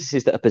lot of the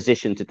businesses that are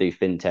positioned to do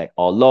fintech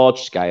are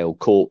large scale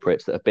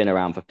corporates that have been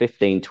around for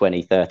 15,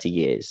 20, 30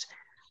 years.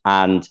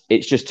 And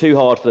it's just too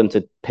hard for them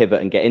to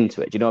pivot and get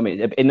into it. Do you know what I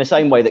mean? In the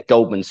same way that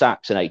Goldman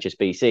Sachs and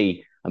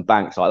HSBC and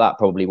banks like that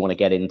probably want to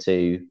get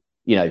into,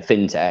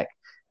 fintech,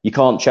 you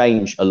can't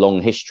change a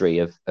long history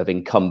of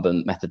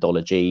incumbent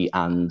methodology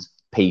and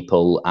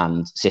people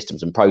and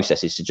systems and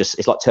processes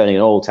it's like turning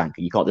an oil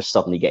tanker. You can't just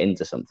suddenly get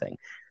into something.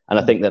 And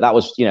I think that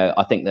was,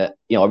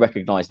 I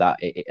recognize that,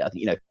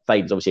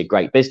 Faber's obviously a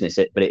great business,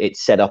 but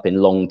it's set up in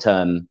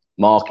long-term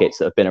markets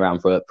that have been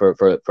around for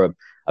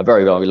a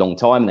very, very long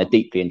time, and they're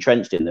deeply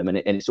entrenched in them. And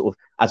it's sort of,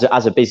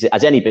 as a business,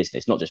 as any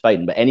business, not just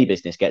Faden, but any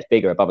business gets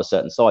bigger above a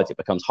certain size, it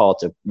becomes hard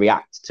to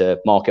react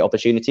to market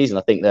opportunities. And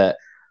I think that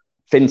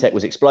fintech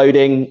was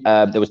exploding.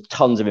 There was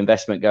tons of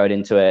investment going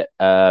into it,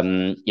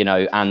 and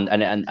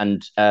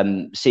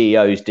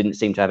CEOs didn't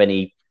seem to have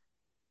any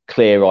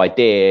clear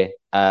idea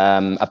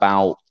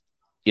about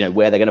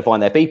where they're going to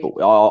find their people.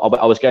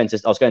 I was going to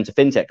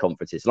fintech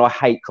conferences, and I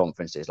hate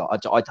conferences.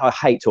 Like I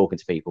hate talking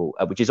to people,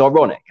 which is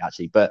ironic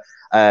actually. But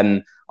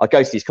I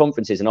go to these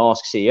conferences and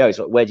ask CEOs,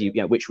 like, where do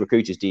which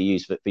recruiters do you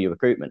use for your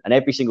recruitment? And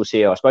every single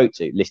CEO I spoke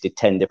to listed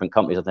 10 different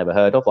companies I've never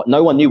heard of. Like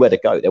no one knew where to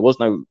go. There was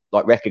no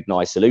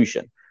recognized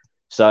solution.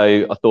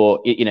 So I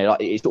thought,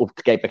 it sort of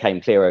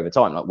became clear over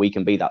time, like we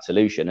can be that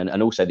solution.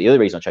 And also the other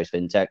reason I chose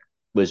fintech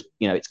was,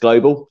 it's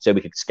global, so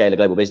we could scale a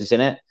global business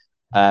in it.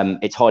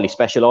 It's highly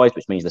specialized,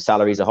 which means the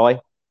salaries are high,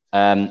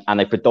 and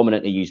they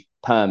predominantly use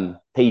perm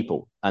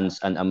people. And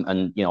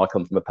I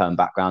come from a perm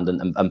background,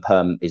 and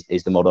perm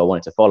is the model I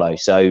wanted to follow.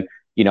 So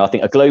I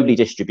think a globally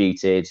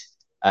distributed,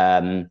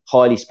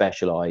 highly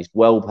specialized,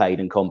 well-paid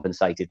and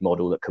compensated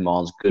model that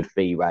commands good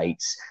fee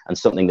rates and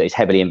something that is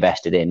heavily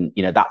invested in,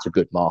 that's a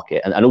good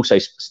market, and also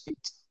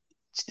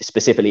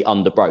specifically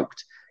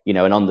underbroked, and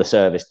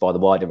underserviced by the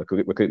wider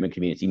recruitment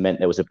community, meant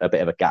there was a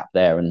bit of a gap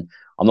there. And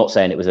I'm not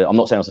saying I was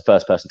the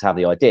first person to have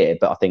the idea,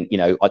 but I think,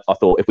 I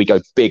thought if we go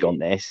big on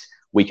this,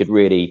 we could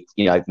really,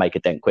 make a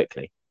dent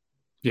quickly.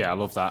 Yeah, I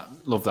love that.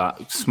 Love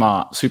that.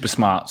 Smart, super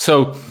smart.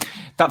 So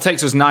that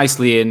takes us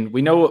nicely in.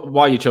 We know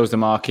why you chose the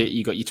market.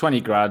 You got your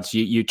 20 grads.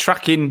 You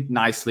track in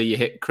nicely. You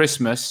hit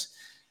Christmas.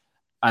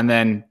 And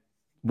then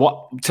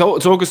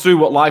talk us through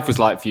what life was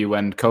like for you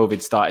when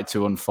COVID started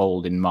to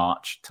unfold in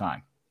March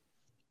time.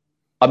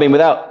 I mean,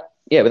 without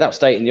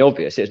stating the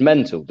obvious, it was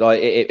mental.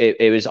 Like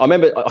it was. I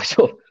remember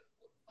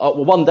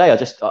one day I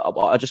just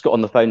got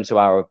on the phone to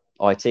our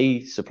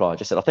IT supplier. I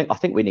just said, I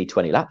think we need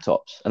 20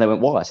 laptops. And they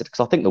went, why? I said,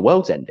 because I think the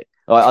world's ending.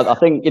 I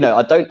think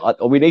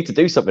we need to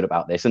do something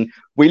about this. And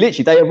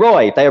they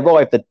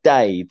arrived the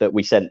day that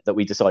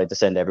we decided to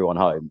send everyone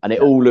home, and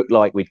it all looked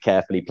like we'd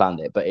carefully planned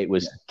it, but it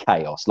was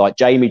chaos. Like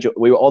Jamie,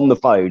 we were on the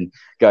phone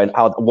going,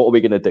 what are we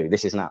going to do?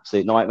 This is an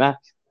absolute nightmare.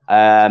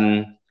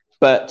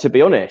 But to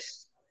be honest,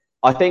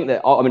 I think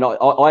that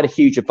I had a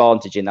huge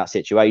advantage in that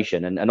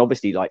situation, and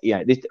obviously,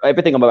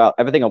 everything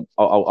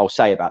I'll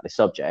say about this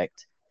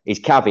subject is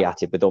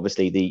caveated with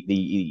obviously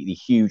the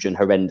huge and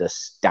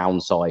horrendous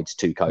downsides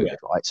to COVID,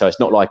 right? So it's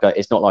not like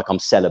I'm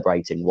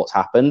celebrating what's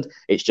happened.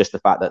 It's just the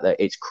fact that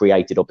it's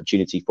created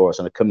opportunity for us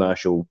on a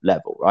commercial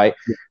level, right?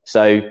 Yeah.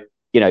 So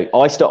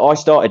I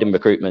started in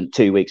recruitment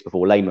 2 weeks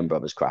before Lehman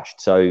Brothers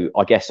crashed. So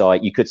I guess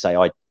you could say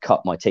I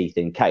cut my teeth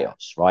in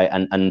chaos, right?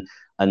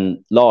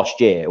 And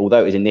last year, although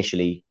it was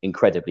initially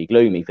incredibly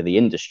gloomy for the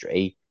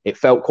industry, it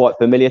felt quite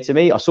familiar to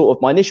me.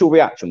 My initial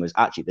reaction was,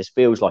 actually, this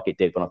feels like it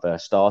did when I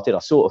first started. I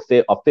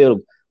feel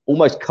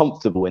almost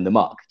comfortable in the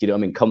muck. Do you know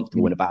what I mean?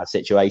 Comfortable in a bad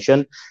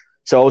situation.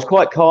 So I was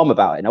quite calm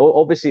about it. Now,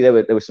 obviously, there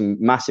were some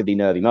massively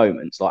nervy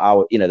moments.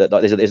 Like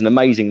there's an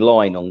amazing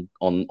line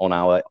on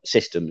our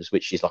systems,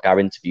 which is like our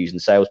interviews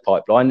and sales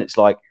pipeline. It's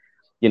like,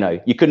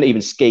 you couldn't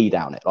even ski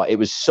down it. Like, it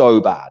was so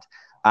bad.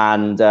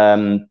 And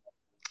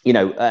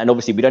and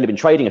obviously we'd only been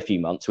trading a few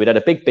months. We had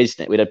a big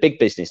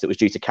business that was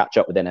due to catch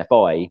up with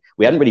NFI.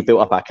 We hadn't really built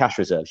up our cash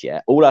reserves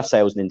yet. All our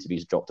sales and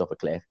interviews had dropped off a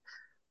cliff.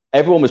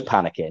 Everyone was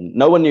panicking.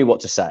 No one knew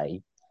what to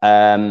say.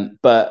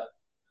 But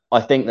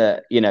I think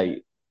that,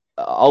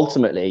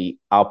 ultimately,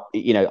 I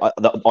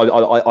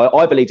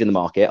believed in the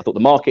market. I thought the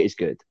market is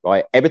good,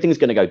 right? Everything's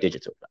going to go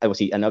digital,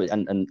 obviously, and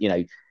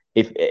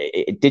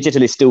if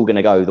digital is still going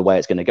to go the way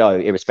it's going to go,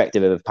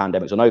 irrespective of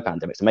pandemics or no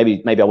pandemics. And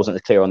maybe I wasn't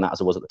as clear on that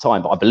as I was at the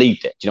time, but I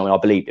believed it. I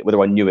believed it.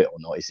 Whether I knew it or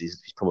not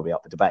is probably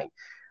up for debate.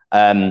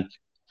 And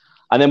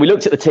then we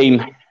looked at the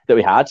team that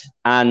we had,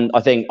 and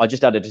I think I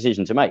just had a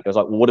decision to make. I was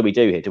like, well, what do we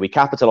do here? Do we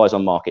capitalize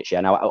on market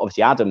share? Now,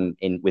 obviously, Adam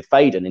with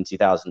Faden in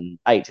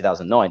 2008,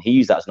 2009, he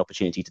used that as an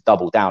opportunity to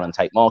double down and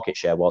take market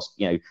share whilst,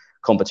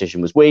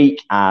 competition was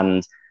weak.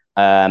 And,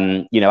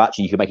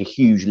 actually, you could make a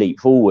huge leap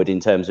forward in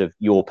terms of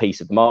your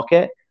piece of the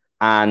market.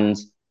 And,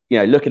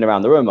 looking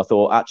around the room, I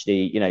thought,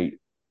 actually,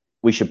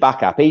 we should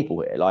back our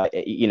people here. Like,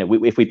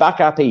 if we back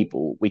our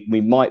people,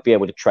 we might be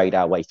able to trade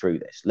our way through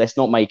this. Let's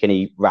not make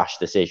any rash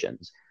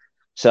decisions.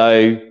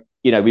 So,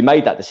 we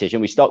made that decision.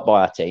 We stuck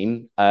by our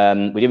team.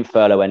 We didn't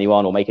furlough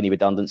anyone or make any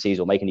redundancies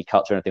or make any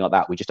cuts or anything like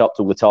that. We just upped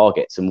all the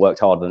targets and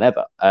worked harder than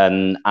ever.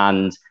 And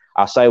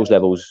our sales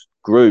levels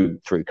grew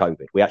through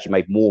COVID. We actually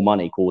made more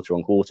money quarter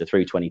on quarter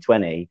through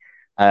 2020.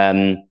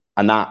 And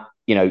that,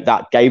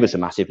 that gave us a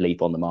massive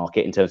leap on the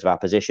market in terms of our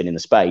position in the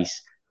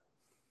space.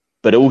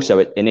 But also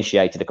it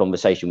initiated a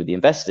conversation with the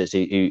investors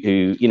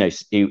who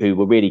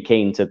were really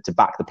keen to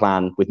back the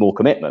plan with more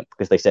commitment,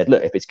 because they said,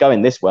 look, if it's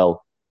going this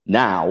well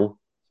now,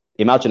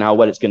 imagine how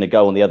well it's going to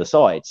go on the other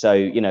side. So,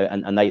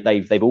 and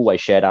they've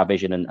always shared our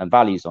vision and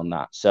values on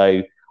that.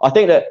 So I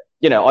think that,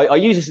 I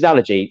used this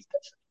analogy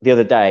the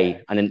other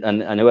day,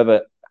 and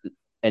whoever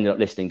ended up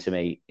listening to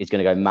me is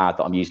going to go mad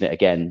that I'm using it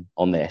again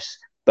on this.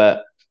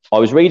 But I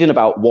was reading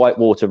about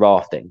whitewater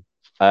rafting.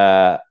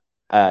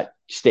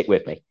 Stick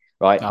with me,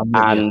 right?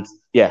 And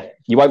yeah,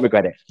 you won't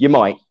regret it. You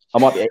might. I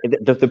might be.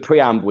 The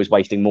preamble is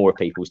wasting more of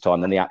people's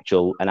time than the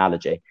actual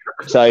analogy.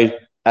 So,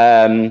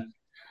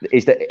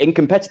 is that in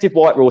competitive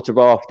whitewater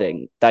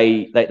rafting,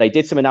 they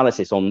did some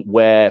analysis on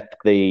where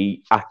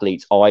the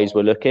athletes' eyes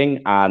were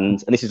looking,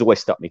 and this has always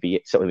stuck with me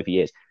for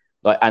years.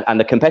 Like, and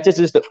the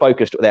competitors that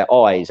focused their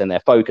eyes and their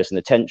focus and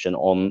attention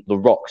on the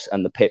rocks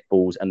and the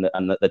pitfalls and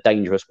the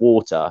dangerous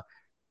water,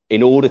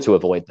 in order to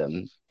avoid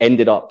them,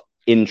 ended up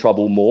in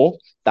trouble more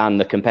than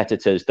the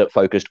competitors that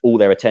focused all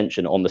their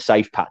attention on the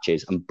safe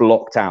patches and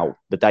blocked out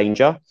the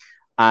danger.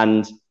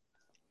 And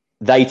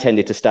they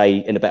tended to stay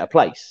in a better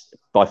place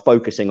by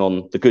focusing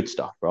on the good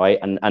stuff, right?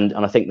 And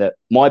I think that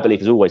my belief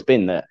has always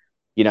been that,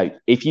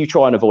 if you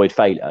try and avoid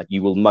failure,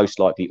 you will most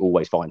likely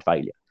always find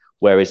failure.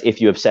 Whereas if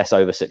you obsess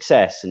over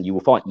success, and you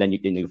will find, then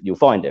you'll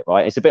find it,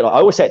 right? It's a bit like, I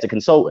always say it to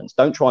consultants: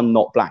 don't try and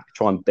not blank,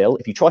 try and bill.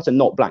 If you try to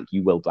not blank,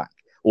 you will blank,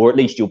 or at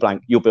least you'll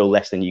bill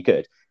less than you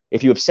could.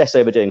 If you obsess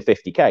over doing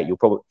 50K, you'll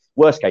probably,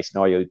 worst case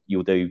scenario,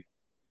 you'll do,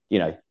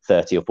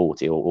 30 or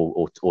 40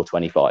 or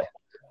 25.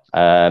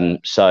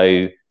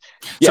 So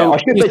I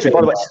should mention,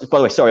 by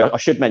the way, sorry, I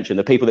should mention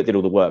the people that did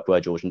all the work were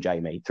George and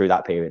Jamie through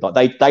that period.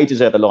 Like, they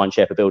deserve a lion's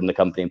share for building the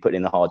company and putting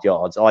in the hard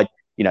yards.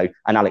 And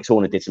Alex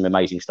Horner did some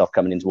amazing stuff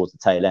coming in towards the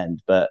tail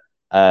end. But,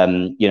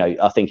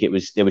 I think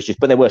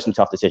but there were some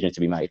tough decisions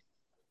to be made.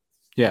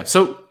 Yeah.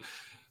 So,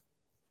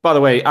 by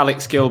the way,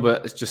 Alex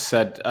Gilbert has just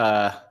said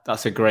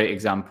that's a great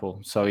example.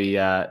 So he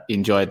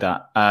enjoyed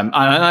that. And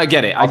I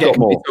get it. I get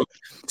it.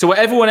 So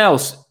everyone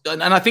else,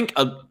 and I think,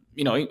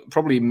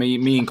 probably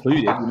me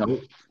included,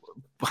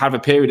 have a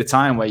period of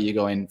time where you're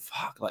going,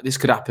 fuck, like this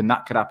could happen,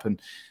 that could happen.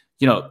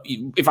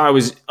 If I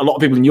was, a lot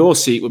of people in your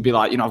seat would be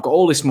like, I've got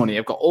all this money,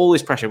 I've got all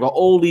this pressure, I've got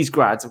all these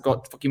grads, I've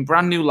got fucking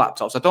brand new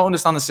laptops, I don't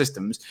understand the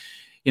systems.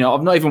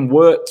 I've not even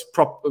worked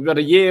I've got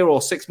a year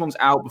or 6 months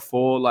out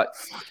before. Like,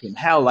 fucking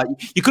hell, like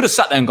you could have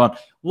sat there and gone,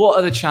 what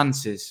are the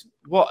chances?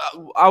 What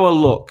our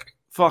luck?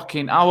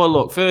 Fucking our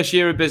luck. First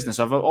year of business,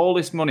 I've got all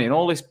this money and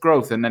all this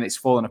growth, and then it's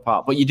falling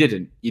apart. But you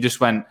didn't. You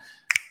just went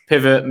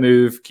pivot,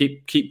 move,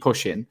 keep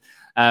pushing.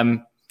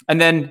 And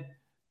then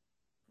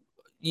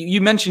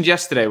you mentioned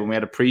yesterday when we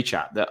had a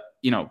pre-chat that,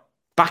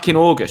 back in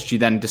August, you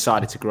then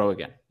decided to grow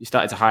again. You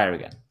started to hire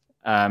again.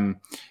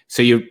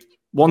 So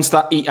once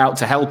that eat out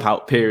to help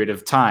out period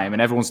of time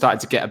and everyone started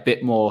to get a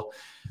bit more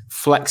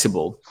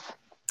flexible,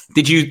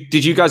 did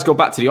you guys go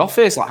back to the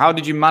office? Like, how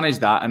did you manage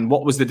that? And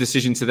what was the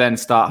decision to then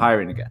start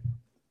hiring again?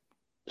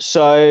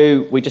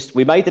 So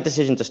we made the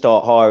decision to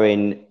start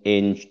hiring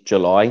in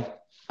July.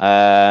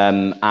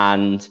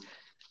 And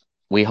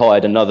we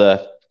hired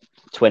another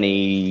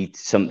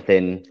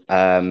 20-something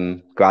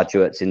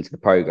graduates into the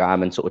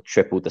program and sort of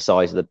tripled the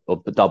size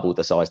doubled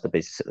the size of the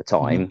business at the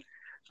time.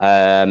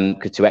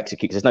 To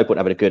execute, because there's no point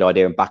having a good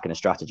idea and backing a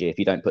strategy if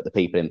you don't put the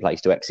people in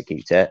place to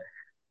execute it.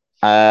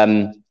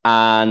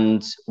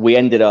 And we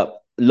ended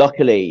up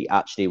luckily,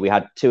 actually, we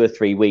had 2 or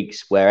 3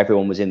 weeks where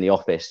everyone was in the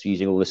office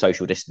using all the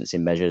social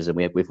distancing measures, and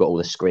we've got all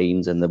the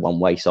screens and the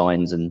one-way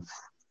signs and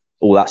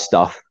all that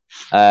stuff.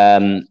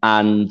 And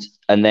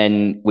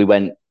then we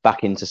went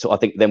back into I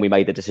think then we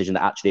made the decision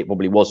that actually it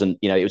probably wasn't,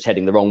 it was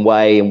heading the wrong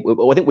way. And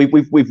I think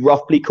we've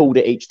roughly called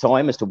it each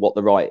time as to what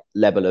the right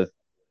level of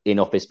in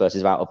office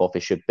versus out of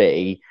office should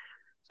be.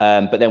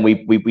 But then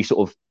we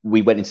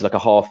went into like a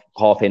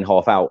half in,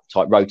 half out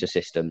type rota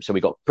system. So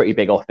we got pretty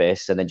big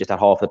office, and then just had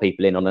half the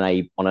people in on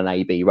an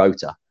A/B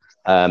rota,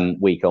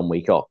 week on,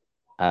 week off,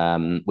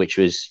 which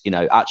was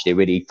actually a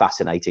really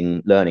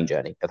fascinating learning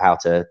journey of how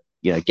to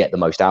get the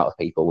most out of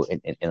people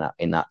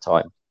in that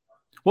time.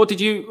 What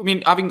did you? I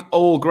mean, having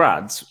all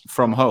grads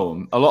from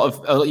home,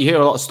 you hear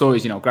a lot of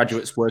stories.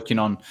 Graduates working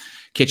on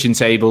kitchen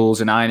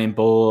tables and ironing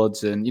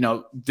boards, and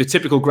the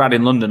typical grad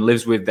in London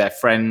lives with their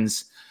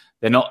friends.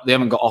 They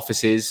haven't got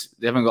offices.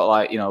 They haven't got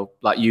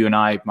like you and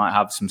I might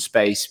have some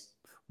space.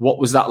 What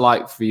was that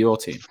like for your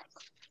team?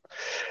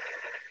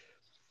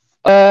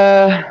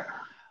 I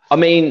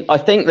mean, I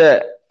think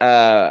that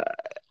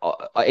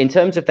in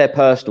terms of their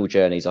personal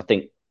journeys, I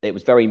think it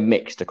was very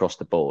mixed across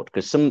the board,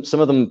 because some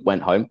of them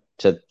went home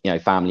to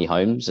family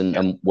homes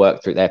and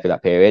worked through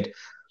that period.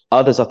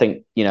 Others, I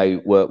think,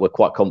 were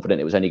quite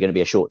confident it was only going to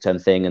be a short-term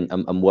thing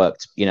and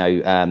worked in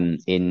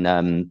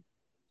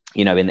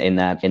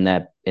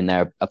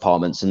their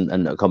apartments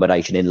and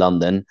accommodation in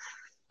London.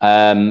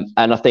 And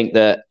I think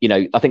that,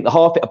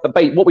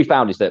 what we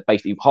found is that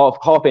basically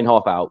half in,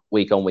 half out,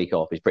 week on, week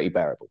off is pretty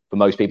bearable for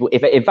most people.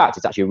 If in fact,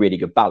 it's actually a really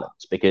good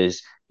balance,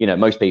 because,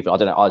 most people, I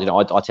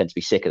tend to be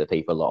sick of the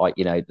people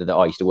that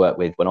I used to work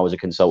with when I was a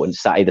consultant,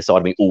 sat either side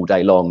of me all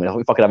day long. And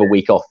if I could have a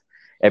week off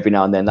every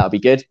now and then, that'd be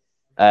good.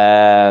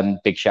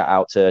 Big shout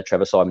out to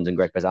Trevor Simons and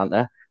Greg Pesant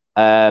there.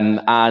 I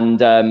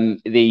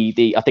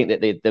think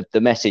that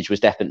the message was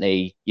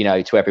definitely,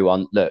 to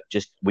everyone, look,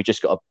 we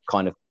just got to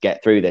kind of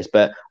get through this.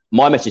 But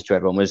my message to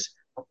everyone was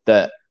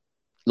that,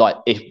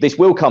 if this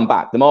will come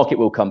back, the market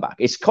will come back.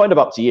 It's kind of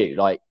up to you,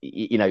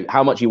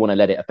 how much you want to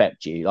let it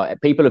affect you.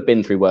 People have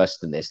been through worse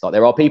than this.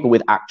 There are people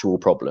with actual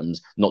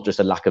problems, not just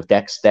a lack of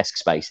desk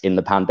space in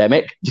the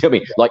pandemic. Do you know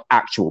what I mean?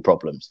 Actual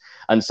problems.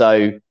 And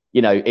so,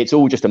 it's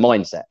all just a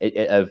mindset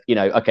of,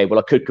 okay, well,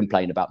 I could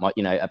complain about not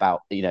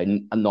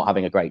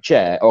having a great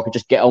chair, or I could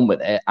just get on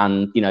with it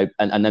and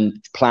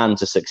then plan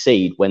to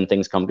succeed when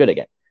things come good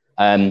again.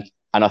 And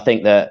I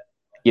think that,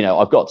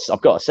 I've got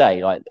to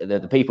say,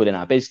 the people in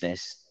our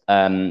business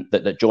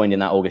that joined in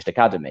that August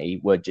Academy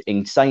were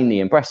insanely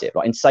impressive.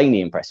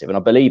 And I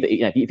believe that,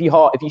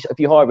 if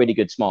you hire really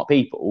good, smart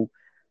people,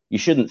 you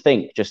shouldn't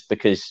think just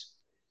because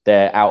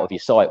they're out of your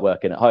sight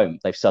working at home,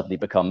 they've suddenly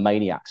become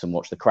maniacs and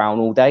watch The Crown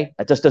all day.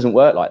 It just doesn't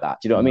work like that.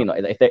 Do you know what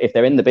I mean? If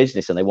they're in the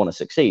business and they want to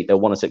succeed, they'll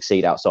want to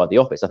succeed outside the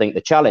office. I think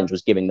the challenge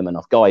was giving them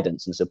enough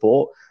guidance and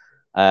support,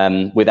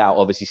 without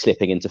obviously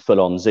slipping into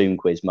full-on Zoom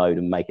quiz mode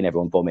and making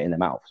everyone vomit in their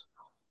mouths.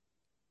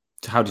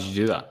 How did you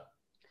do that?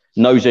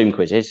 No Zoom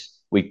quizzes.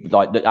 We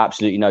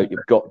absolutely no.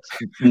 You've got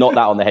knock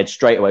that on the head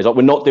straight away. It's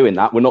we're not doing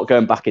that. We're not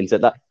going back into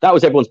that. That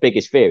was everyone's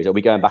biggest fear. Is are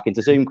we going back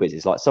into Zoom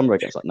quizzes summer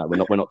again? It's no,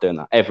 we're not doing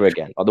that ever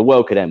again. The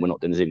world could end. We're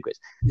not doing a Zoom quiz.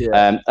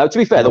 Yeah. To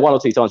be fair, the 1 or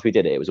 2 times we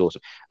did it, it was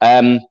awesome.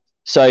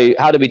 So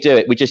how did we do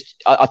it? We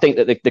just, I think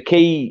that the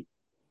key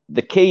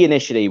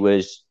initially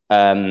was,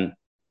 everyone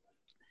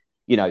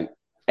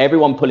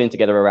pulling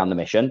together around the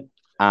mission,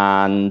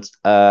 and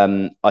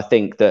I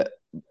think that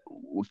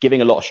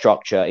giving a lot of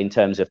structure in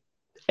terms of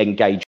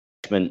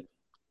engagement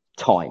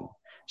time.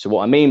 So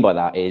what I mean by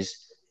that is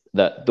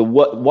that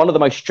one of the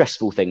most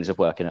stressful things of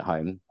working at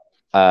home,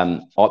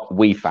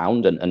 we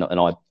found, and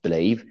I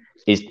believe,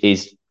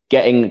 is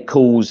getting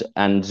calls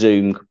and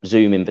Zoom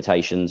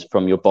invitations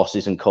from your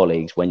bosses and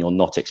colleagues when you're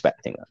not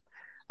expecting them.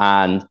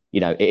 And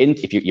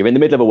if you're in the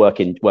middle of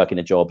working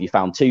a job, you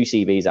found 2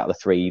 CVs out of the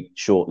 3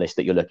 shortlist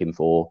that you're looking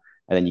for,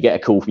 and then you get a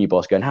call from your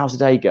boss going, "How's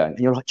the day going?" And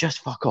you're like, "Just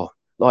fuck off.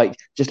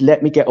 Just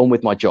let me get on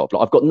with my job."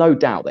 I've got no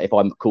doubt that if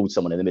I called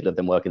someone in the middle of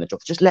them working the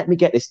job, just let me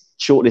get this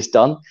shortlist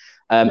done.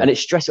 And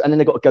it's stressful. And then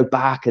they've got to go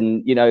back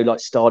and,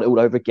 start it all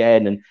over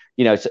again. And,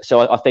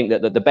 so I think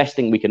that the best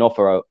thing we can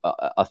offer,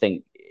 I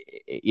think,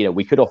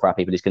 we could offer our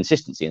people is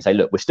consistency and say,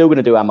 look, we're still going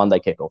to do our Monday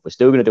kickoff. We're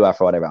still going to do our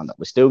Friday roundup.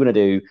 We're still going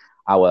to do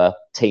our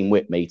team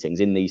whip meetings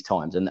in these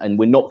times. And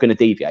we're not going to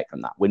deviate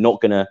from that. We're not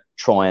going to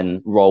try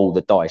and roll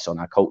the dice on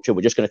our culture.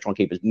 We're just going to try and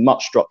keep as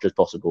much structure as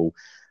possible.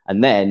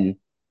 And then,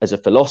 as a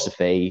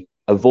philosophy,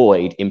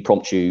 avoid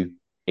impromptu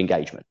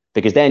engagement,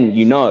 because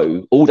then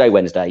all day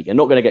Wednesday you're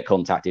not going to get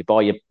contacted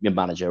by your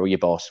manager or your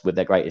boss with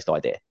their greatest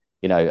idea.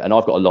 And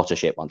I've got a lot of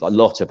shit ones, a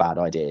lot of bad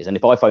ideas. And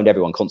if I phoned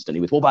everyone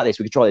constantly with, "What about this?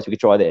 We could try this. We could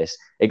try this,"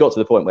 it got to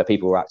the point where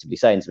people were actively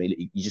saying to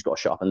me, "You just got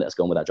to shut up and let us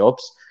go on with our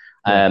jobs."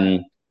 Yeah.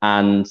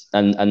 And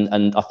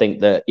I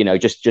think that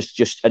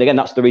just and again,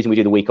 that's the reason we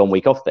do the week on,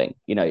 week off thing.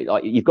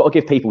 You've got to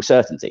give people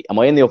certainty. Am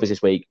I in the office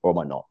this week or am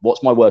I not?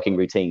 What's my working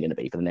routine going to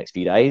be for the next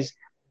few days?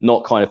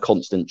 Not kind of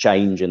constant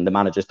change, and the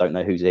managers don't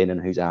know who's in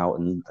and who's out,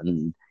 and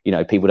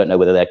people don't know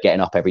whether they're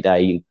getting up every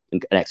day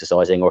and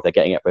exercising, or if they're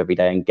getting up every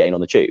day and getting on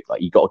the tube.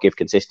 You've got to give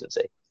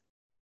consistency.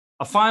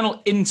 A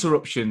final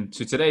interruption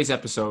to today's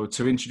episode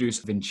to introduce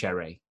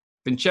Vincere.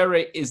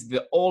 Vincere is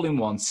the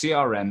all-in-one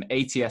CRM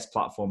ATS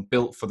platform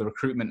built for the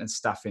recruitment and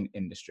staffing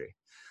industry.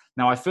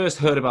 Now, I first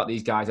heard about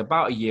these guys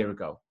about a year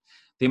ago.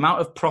 The amount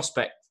of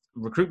prospect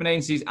recruitment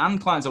agencies and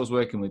clients I was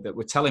working with that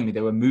were telling me they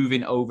were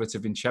moving over to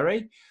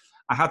Vincere,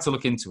 I had to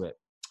look into it.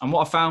 And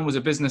what I found was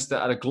a business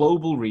that had a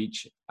global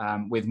reach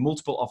with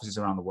multiple offices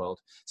around the world.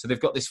 So they've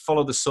got this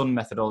follow the sun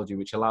methodology,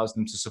 which allows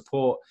them to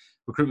support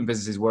recruitment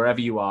businesses wherever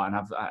you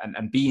are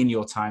and be in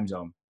your time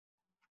zone.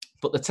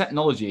 But the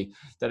technology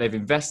that they've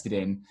invested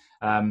in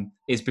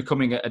is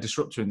becoming a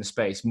disruptor in the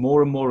space.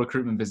 More and more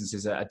recruitment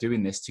businesses are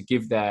doing this to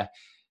give their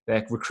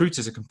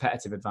recruiters a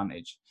competitive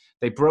advantage.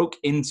 They broke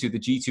into the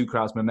G2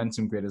 Crowd's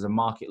momentum grid as a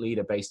market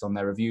leader based on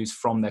their reviews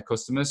from their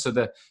customers. So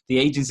the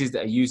agencies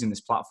that are using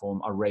this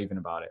platform are raving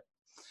about it.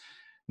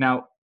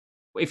 Now,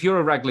 if you're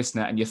a RAG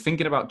listener and you're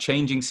thinking about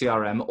changing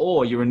CRM,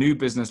 or you're a new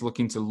business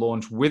looking to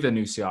launch with a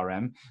new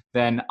CRM,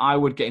 then I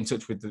would get in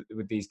touch with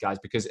these guys,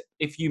 because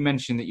if you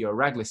mention that you're a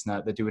RAG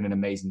listener, they're doing an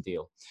amazing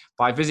deal.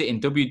 By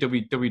visiting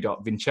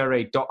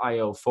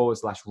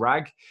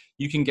www.vincere.io/RAG,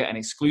 you can get an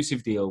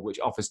exclusive deal which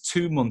offers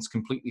 2 months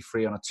completely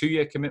free on a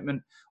 2-year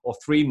commitment, or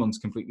 3 months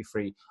completely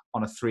free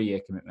on a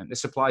 3-year commitment.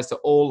 This applies to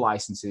all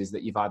licenses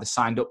that you've either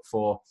signed up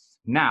for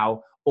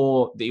now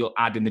or that you'll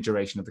add in the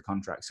duration of the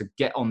contract. So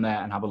get on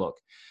there and have a look.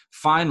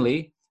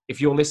 Finally,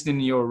 if you're listening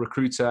and you're a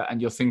recruiter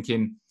and you're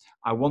thinking,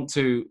 I want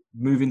to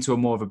move into a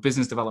more of a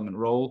business development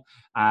role,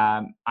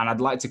 and I'd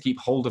like to keep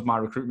hold of my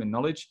recruitment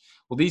knowledge.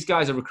 Well, these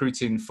guys are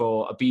recruiting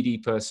for a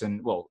BD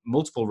person,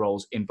 multiple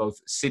roles in both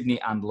Sydney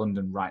and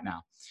London right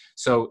now.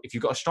 So if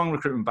you've got a strong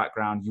recruitment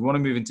background, you want to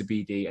move into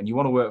BD and you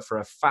want to work for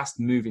a fast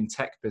moving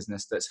tech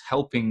business that's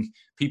helping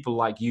people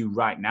like you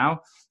right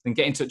now, then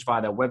get in touch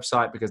via their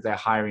website, because they're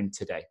hiring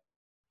today.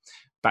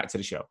 Back to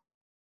the show.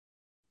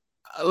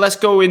 Let's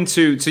go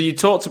into, so you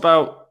talked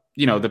about,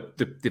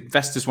 the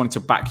investors wanted to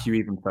back you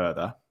even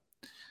further.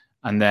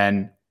 And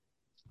then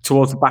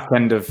towards the back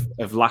end of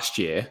last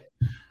year,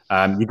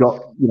 you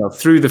got,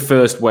 through the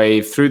first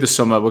wave, through the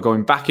summer, we're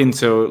going back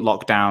into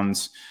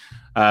lockdowns.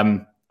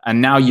 And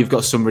now you've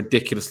got some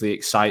ridiculously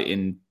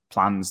exciting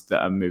plans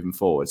that are moving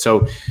forward.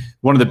 So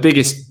one of the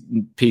biggest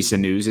piece of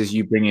news is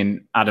you bring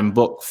in Adam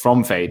Buck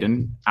from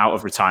Faden out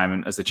of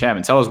retirement as the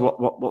chairman. Tell us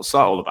what's that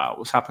all about?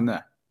 What's happened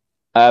there?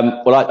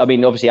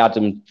 Obviously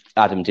Adam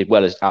did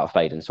well as out of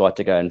Faden, so I had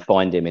to go and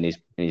find him in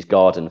his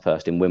garden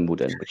first in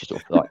Wimbledon, which is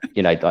sort of like,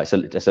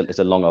 it's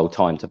a long old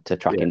time to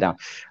track him down.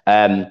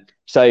 Adam,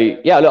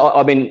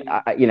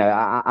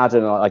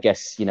 I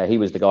guess, he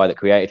was the guy that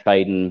created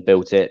Faden,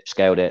 built it,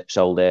 scaled it,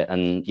 sold it.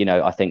 And,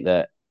 I think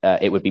that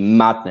it would be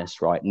madness,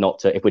 right, not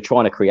to, if we're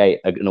trying to create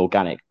an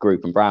organic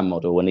group and brand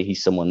model, and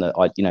he's someone that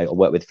I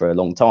worked with for a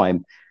long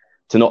time,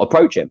 to not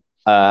approach him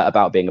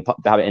about being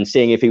about it and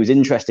seeing if he was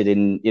interested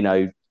in,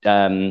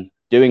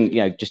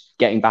 doing, just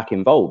getting back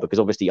involved, because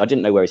obviously I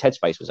didn't know where his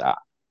headspace was at.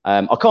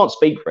 I can't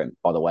speak for him,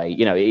 by the way.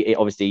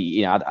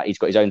 Obviously, he's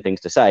got his own things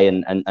to say,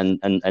 and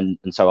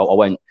so I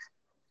won't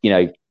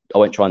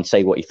try and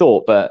say what he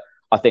thought. But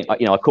I think,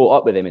 I caught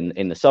up with him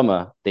in the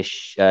summer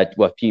a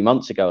few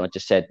months ago, and I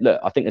just said, look,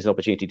 I think there's an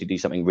opportunity to do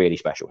something really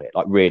special here,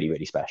 like really,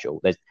 really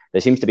special. There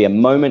seems to be a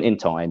moment in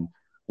time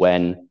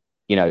when,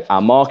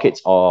 our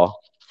markets are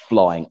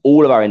flying.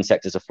 All of our end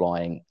sectors are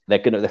flying.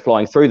 They're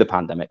flying through the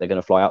pandemic. They're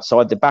going to fly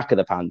outside the back of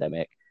the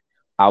pandemic.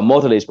 Our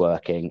model is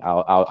working.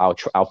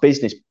 Our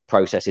business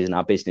processes and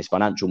our business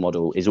financial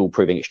model is all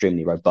proving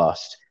extremely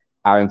robust.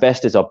 Our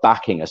investors are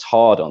backing us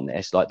hard on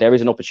this. Like, there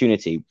is an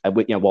opportunity,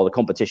 while the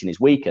competition is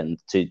weakened,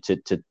 to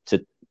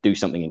do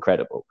something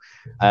incredible.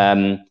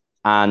 I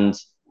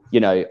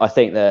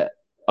think that,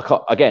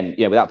 again,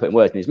 without putting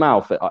words in his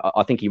mouth,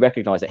 I think he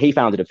recognised that he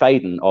founded a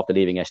Faden after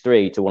leaving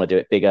S3 to want to do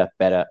it bigger,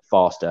 better,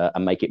 faster,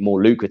 and make it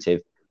more lucrative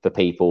for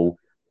people,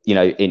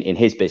 in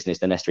his business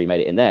than S3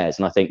 made it in theirs.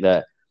 And I think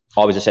that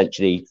I was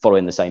essentially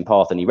following the same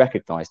path, and he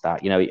recognised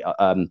that.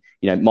 I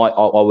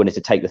wanted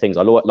to take the things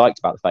I liked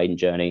about the Faden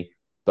journey,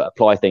 but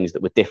apply things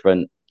that were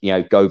different.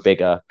 Go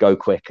bigger, go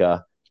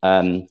quicker.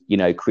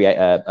 Create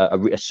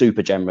a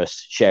super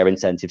generous share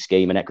incentive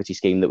scheme, an equity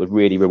scheme that would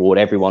really reward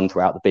everyone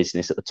throughout the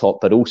business at the top,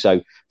 but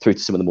also through to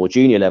some of the more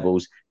junior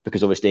levels,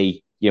 because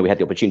obviously, we had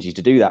the opportunities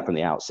to do that from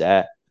the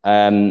outset.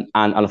 And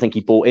I think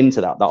he bought into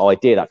that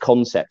idea, that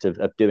concept of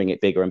doing it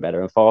bigger and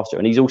better and faster.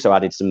 And he's also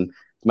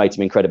made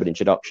some incredible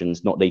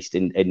introductions, not least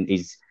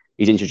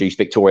he's introduced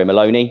Victoria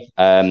Maloney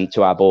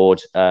to our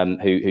board,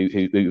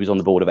 who was on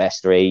the board of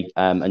S3,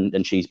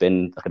 and she's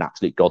been like an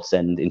absolute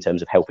godsend in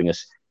terms of helping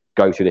us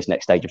go through this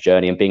next stage of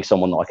journey and being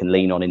someone that I can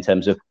lean on in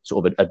terms of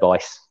sort of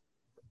advice.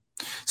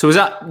 So was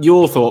that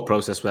your thought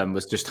process then,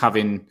 was just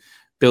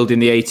building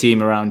the A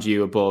team around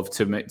you above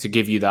to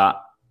give you that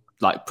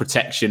like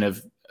protection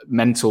of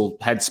mental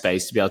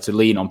headspace to be able to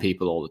lean on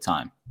people all the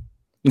time?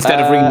 Instead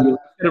of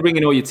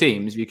ringing all your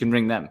teams, you can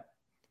ring them.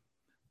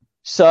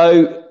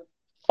 So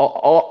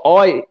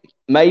I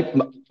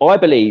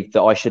believe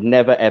that I should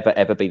never, ever,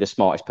 ever be the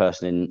smartest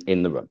person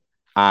in the room.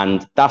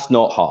 And that's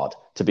not hard,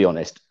 to be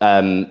honest,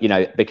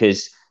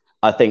 because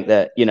I think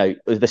that, you know,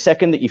 the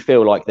second that you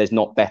feel like there's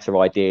not better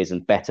ideas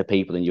and better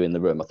people than you in the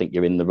room, I think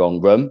you're in the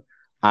wrong room.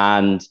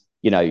 And,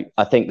 you know,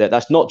 I think that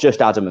that's not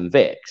just Adam and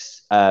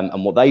Vix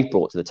and what they've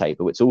brought to the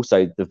table. It's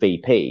also the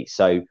VP.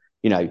 So,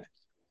 you know,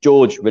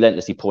 George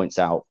relentlessly points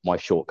out my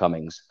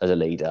shortcomings as a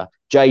leader.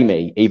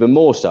 Jamie, even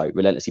more so,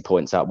 relentlessly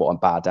points out what I'm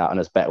bad at and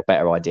has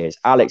better ideas.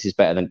 Alex is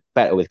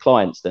better with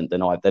clients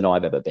than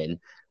I've ever been.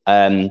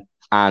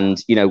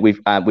 And you know,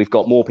 we've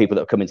got more people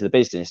that have come into the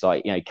business,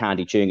 like, you know,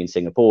 Candy Chung in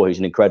Singapore, who's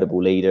an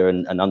incredible leader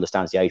and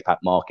understands the APAC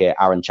market.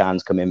 Aaron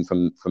Chan's come in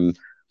from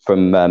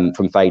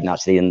Faden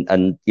actually,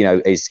 and you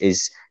know,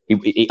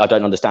 I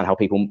don't understand how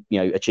people,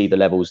 you know, achieve the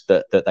levels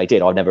that they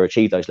did. I've never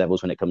achieved those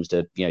levels when it comes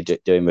to, you know,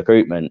 doing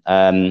recruitment.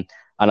 And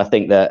I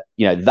think that,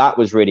 you know, that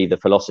was really the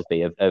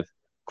philosophy of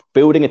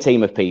building a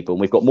team of people.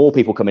 And we've got more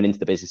people coming into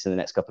the business in the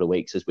next couple of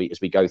weeks as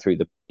we go through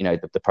the, you know,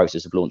 the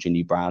process of launching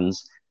new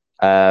brands.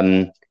 I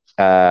don't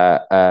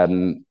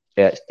know,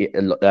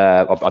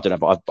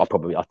 but I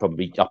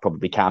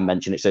probably can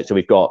mention it. So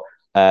we've got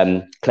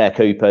Claire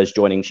Cooper's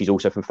joining. She's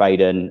also from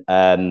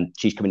Faden.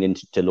 She's coming in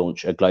to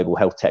launch a global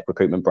health tech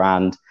recruitment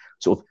brand,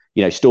 sort of,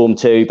 you know, Storm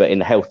 2, but in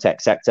the health tech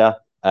sector.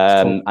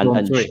 Storm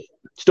 3.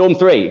 Storm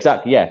 3,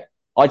 exactly. Yeah,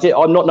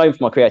 I'm not known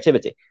for my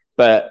creativity,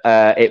 but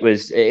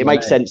it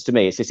makes sense to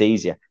me. It's just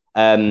easier.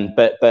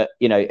 But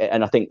you know,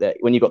 and I think that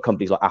when you've got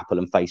companies like Apple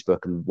and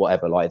Facebook and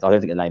whatever, like, I don't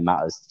think the name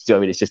matters. So, I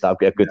mean, it's just how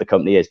good the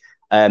company is.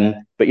 But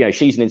you know,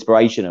 she's an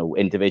inspirational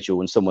individual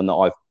and someone that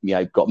I've, you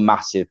know, got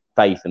massive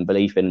faith and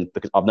belief in,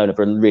 because I've known her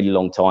for a really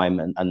long time,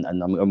 and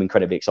I'm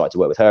incredibly excited to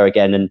work with her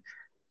again.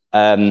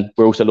 And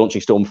we're also launching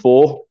Storm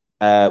 4,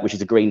 which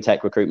is a green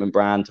tech recruitment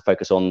brand to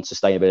focus on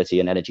sustainability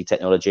and energy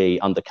technology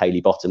under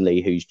Kaylee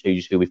Bottomley, who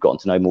we've gotten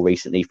to know more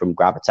recently from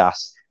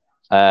Gravitas.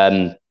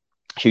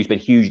 Who's been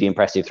hugely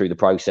impressive through the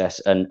process,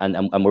 and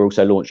we're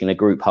also launching a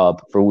group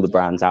hub for all the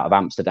brands out of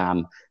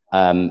Amsterdam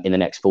in the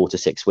next 4 to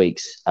 6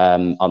 weeks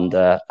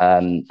under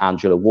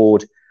Angela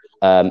Ward,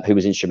 who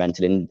was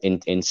instrumental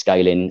in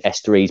scaling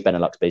S3's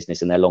Benelux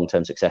business and their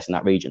long-term success in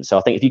that region. So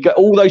I think if you get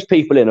all those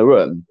people in a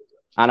room,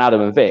 and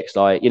Adam and Vix,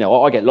 like, you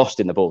know, I get lost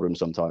in the ballroom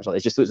sometimes.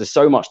 Like, there's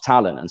so much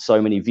talent and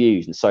so many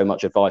views and so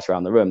much advice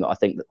around the room that I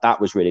think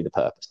that was really the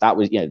purpose. That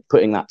was, you know,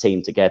 putting that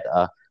team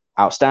together,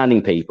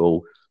 outstanding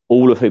people,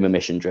 all of whom are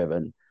mission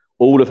driven,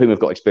 all of whom have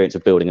got experience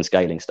of building and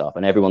scaling stuff,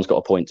 and everyone's got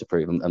a point to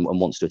prove and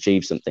wants to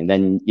achieve something.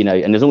 Then, you know,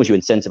 and as long as you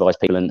incentivize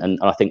people, and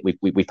I think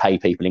we pay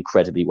people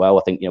incredibly well.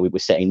 I think, you know, we're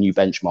setting new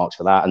benchmarks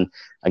for that, and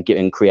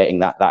creating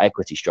that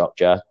equity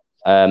structure.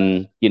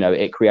 You know,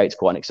 it creates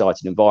quite an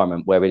exciting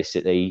environment where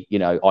realistically, you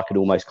know, I could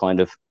almost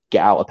kind of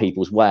get out of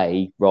people's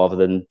way rather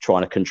than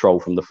trying to control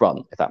from the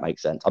front, if that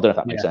makes sense. I don't know if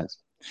that makes sense.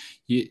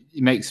 It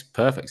makes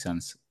perfect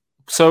sense.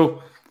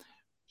 So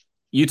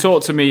you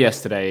talked to me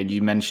yesterday and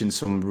you mentioned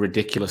some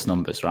ridiculous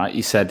numbers, right?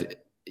 You said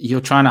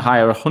you're trying to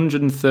hire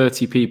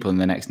 130 people in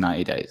the next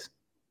 90 days.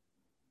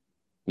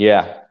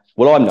 Yeah.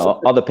 Well, I'm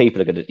not. Other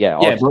people are going to. Yeah.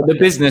 But the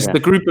business, the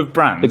group of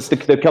brands.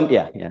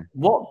 Yeah.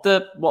 What?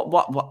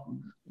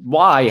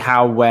 Why?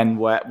 How? When?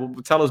 Where?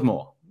 Tell us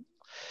more.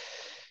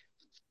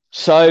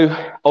 So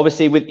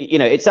obviously, with, you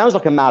know, it sounds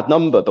like a mad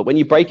number, but when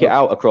you break it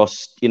out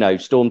across, you know,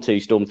 Storm 2,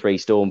 Storm 3,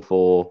 Storm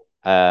 4,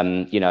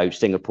 you know,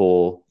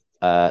 Singapore,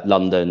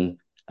 London,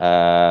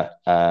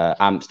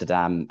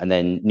 Amsterdam, and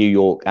then New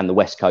York and the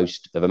West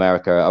Coast of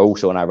America are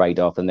also on our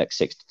radar for the next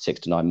six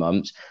to 9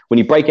 months. When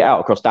you break it out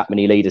across that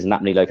many leaders and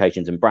that many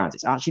locations and brands,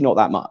 it's actually not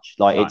that much.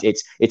 Like, right.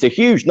 It's a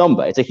huge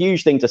number. It's a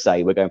huge thing to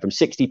say. We're going from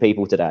 60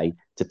 people today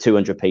to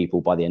 200 people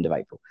by the end of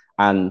April,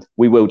 and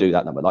we will do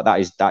that number. Like,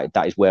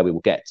 that is where we will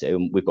get to,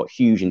 and we've got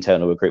huge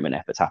internal recruitment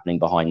efforts happening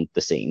behind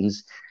the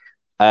scenes.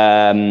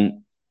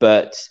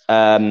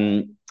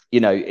 You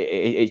know,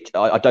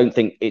 I don't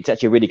think it's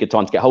actually a really good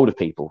time to get hold of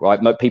people, right?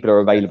 People are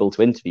available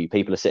to interview.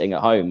 People are sitting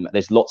at home.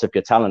 There's lots of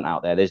good talent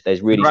out there.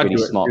 There's really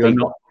smart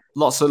people.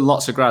 Lots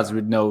of grads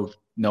with no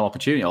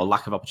opportunity or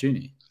lack of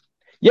opportunity.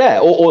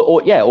 Yeah,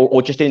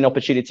 or just in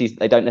opportunities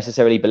they don't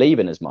necessarily believe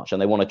in as much, and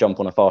they want to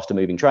jump on a faster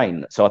moving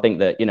train. So I think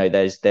that, you know,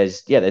 there's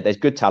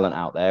good talent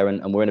out there,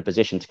 and we're in a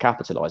position to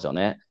capitalize on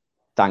it,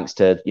 thanks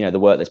to, you know, the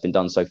work that's been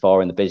done so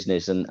far in the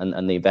business and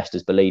the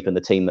investors' belief and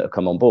the team that have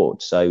come on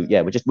board. So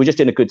yeah, we're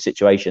just in a good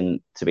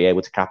situation to be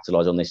able to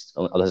capitalize on this,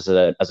 as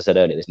I said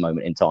earlier, this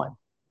moment in time.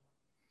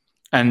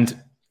 And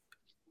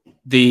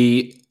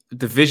the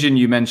vision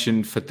you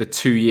mentioned for the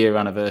 2-year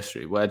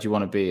anniversary, where do you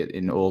want to be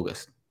in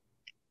August?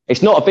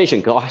 It's not a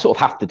vision, because I sort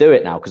of have to do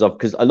it now,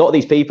 because a lot of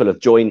these people have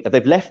joined,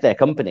 they've left their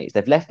companies,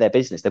 they've left their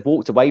business, they've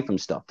walked away from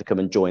stuff to come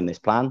and join this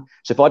plan.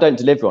 So if I don't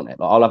deliver on it,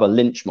 like, I'll have a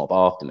lynch mob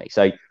after me.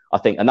 So I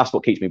think, and that's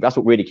what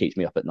really keeps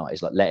me up at night,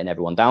 is like letting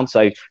everyone down.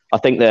 So I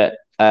think that,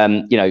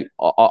 you know,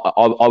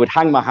 I would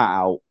hang my hat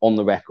out on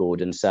the record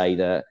and say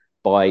that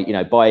by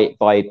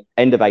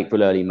end of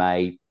April, early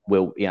May,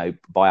 we'll, you know,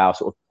 by our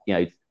sort of, you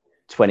know,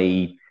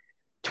 20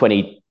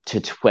 to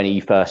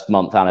 21st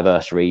month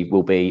anniversary,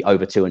 will be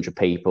over 200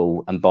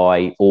 people. And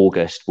by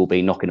August, we'll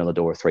be knocking on the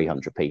door of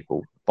 300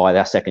 people by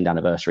their second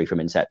anniversary from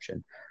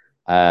inception.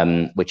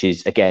 which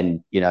is,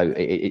 again,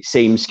 it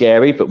seems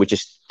scary, but we're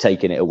just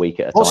taking it a week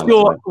at a time.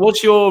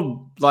 What's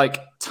your like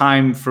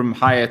time from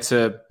hire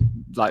to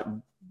like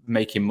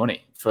making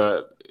money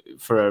for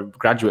a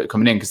graduate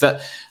coming in? Because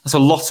that's a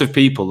lot of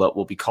people that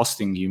will be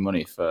costing you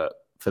money for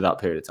that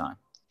period of time.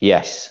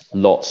 Yes,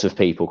 lots of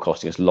people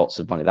costing us lots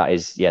of money. It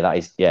is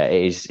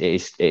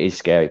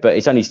scary, but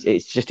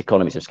it's just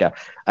economies of scale.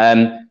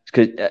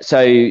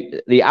 So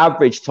the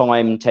average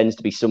time tends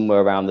to be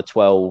somewhere around the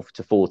 12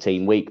 to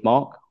 14 week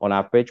mark on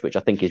average, which I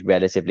think is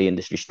relatively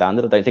industry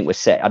standard. I don't think we're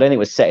set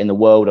in the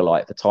world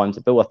alight for time to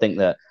build. I think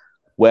that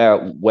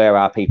where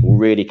our people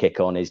really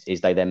kick on is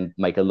they then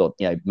make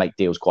make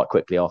deals quite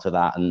quickly after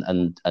that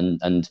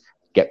and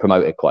get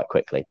promoted quite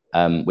quickly.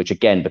 Which,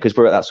 again, because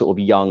we're at that sort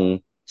of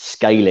young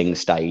scaling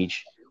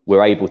stage,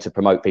 we're able to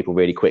promote people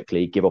really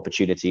quickly, give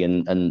opportunity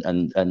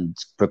and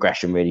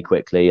progression really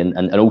quickly,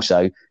 and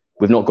also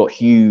we've not got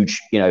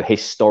huge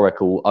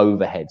historical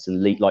overheads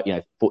and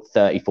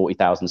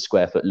 40,000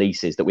 square foot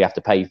leases that we have to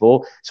pay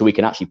for, so we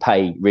can actually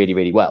pay really,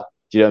 really well.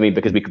 Do you know what I mean?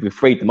 Because we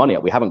freed the money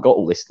up. We haven't got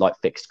all this like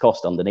fixed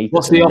cost underneath.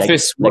 What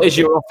is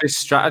your office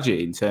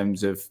strategy in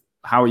terms of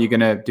how are you going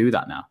to do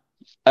that now?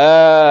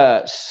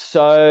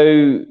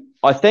 So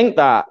I think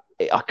that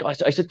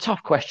it's a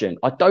tough question.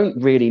 I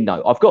don't really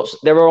know.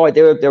 There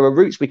are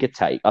routes we could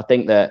take. I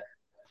think that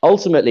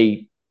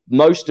ultimately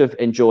most of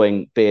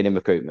enjoying being in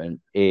recruitment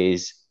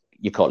is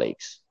your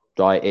colleagues,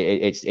 right?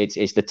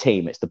 It's the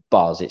team, it's the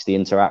buzz, it's the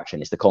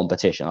interaction, it's the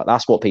competition. Like,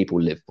 that's what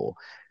people live for.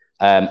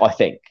 I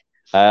think.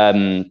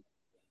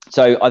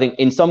 So I think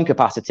in some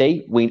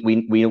capacity we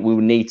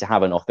will need to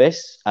have an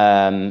office.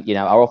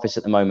 Our office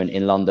at the moment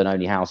in London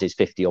only houses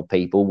 50 odd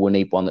people. We'll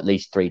need one at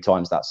least 3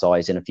 times that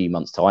size in a few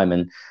months' time.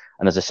 And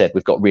as I said,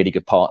 we've got a really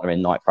good partner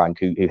in Knight Frank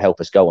who help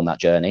us go on that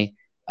journey.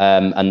 We're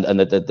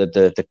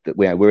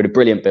in a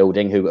brilliant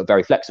building who are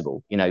very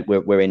flexible.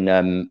 We're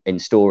in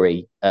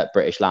Story at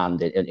British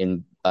Land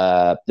in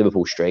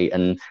Liverpool Street,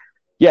 and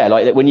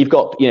like when you've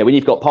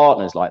got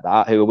partners like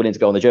that who are willing to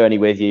go on the journey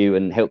with you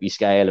and help you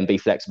scale and be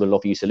flexible and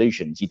offer you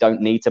solutions, you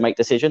don't need to make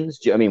decisions.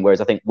 Do you know what I mean?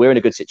 Whereas I think we're in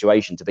a good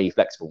situation to be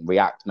flexible and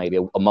react maybe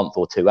a month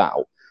or 2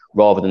 out,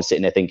 rather than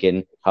sitting there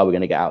thinking, how are we going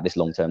to get out of this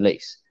long-term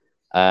lease?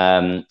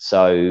 At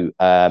the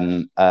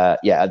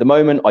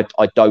moment,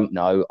 I don't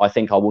know. I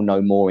think I will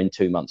know more in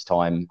 2 months'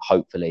 time,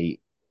 hopefully,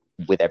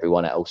 with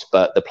everyone else.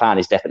 But the plan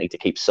is definitely to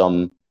keep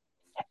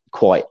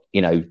quite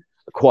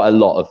a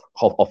lot of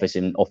office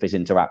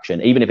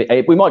interaction, even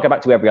if we might go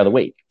back to every other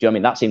week. Do you know what I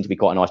mean? That seems to be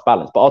quite a nice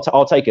balance. But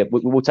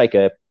we'll take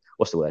a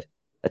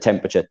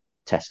temperature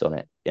test on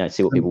it,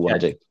 see what people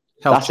want to do.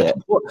 That's it.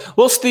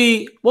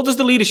 What does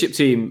the leadership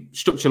team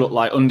structure look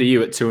like under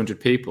you at 200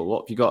 people?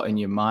 What have you got in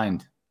your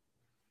mind?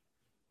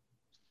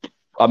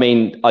 I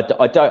mean, what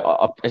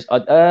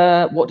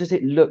does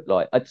it look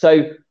like?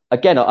 So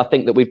again, I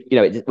think that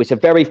it's a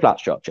very flat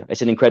structure.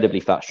 It's an incredibly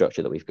flat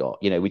structure that we've got.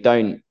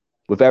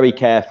 We're very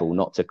careful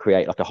not to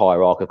create like a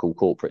hierarchical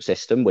corporate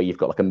system where you've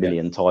got like a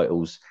million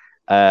titles,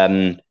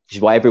 which is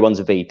why everyone's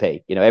a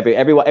VP.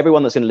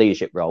 Everyone that's in a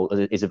leadership role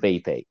is a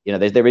VP.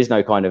 There is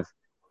no kind of,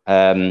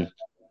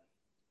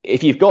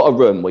 if you've got a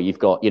room where you've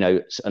got,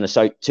 a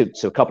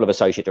couple of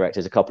associate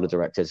directors, a couple of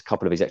directors, a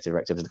couple of executive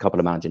directors, a couple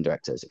of managing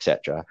directors,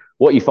 etc.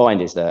 What you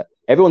find is that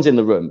everyone's in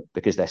the room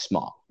because they're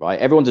smart, right?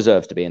 Everyone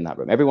deserves to be in that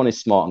room. Everyone is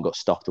smart and got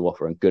stuff to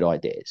offer and good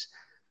ideas.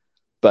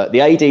 But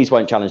the ADs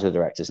won't challenge the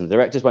directors, and the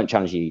directors won't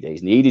challenge the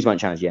EDs, and the EDs won't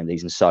challenge the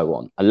MDs, and so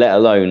on. And let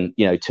alone,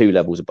 2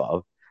 levels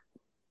above,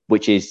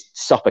 which is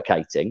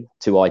suffocating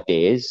to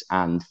ideas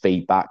and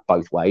feedback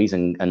both ways,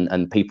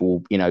 and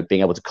people,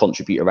 being able to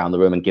contribute around the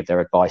room and give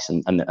their advice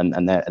and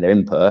their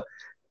input.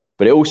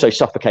 But it also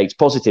suffocates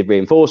positive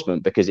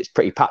reinforcement because it's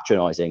pretty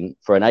patronizing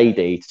for an AD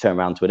to turn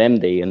around to an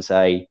MD and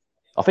say,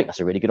 I think that's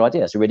a really good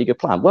idea. That's a really good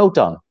plan. Well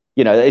done.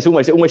 It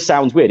almost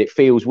sounds weird. It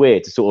feels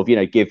weird to sort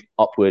of, give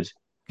upward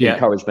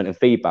encouragement and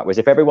feedback. Whereas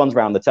if everyone's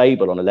around the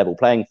table on a level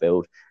playing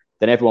field,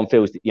 then everyone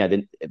feels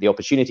the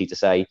opportunity to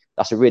say,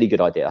 that's a really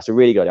good idea. That's a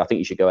really good idea. I think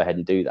you should go ahead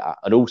and do that.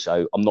 And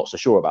also, I'm not so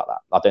sure about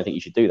that. I don't think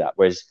you should do that.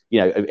 Whereas,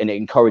 and it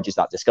encourages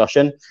that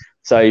discussion.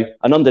 So,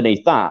 and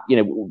underneath that,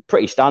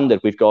 pretty standard,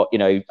 we've got,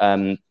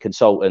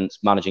 consultants,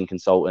 managing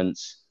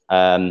consultants,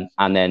 and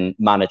then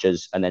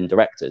managers and then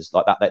directors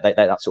like that.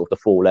 That's sort of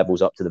the 4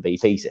 levels up to the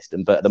VP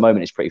system. But at the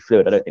moment, it's pretty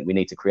fluid. I don't think we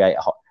need to create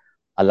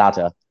a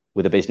ladder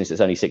with a business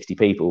that's only 60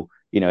 people.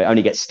 It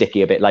only gets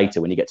sticky a bit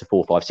later when you get to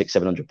 400, 500, 600,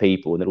 700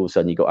 people, and then all of a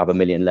sudden you've got to have a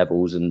million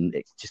levels and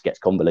it just gets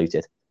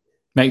convoluted.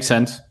 Makes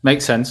sense.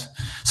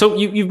 So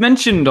you've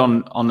mentioned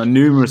on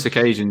numerous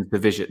occasions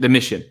the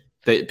mission,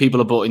 that people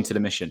are bought into the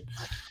mission.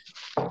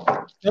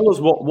 Tell us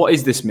what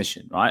is this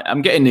mission, right?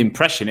 I'm getting the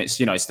impression it's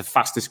the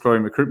fastest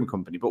growing recruitment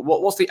company, but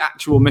what's the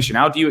actual mission?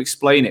 How do you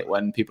explain it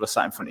when people are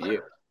sat in front of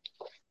you?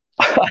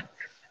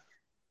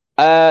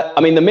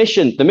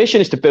 The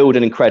mission is to build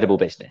an incredible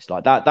business.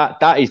 Like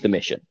that is the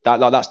mission.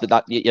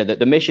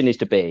 The mission is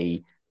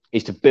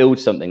to build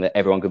something that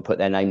everyone can put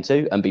their name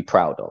to and be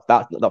proud of.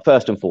 That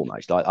first and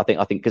foremost. I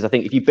think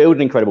if you build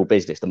an incredible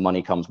business, the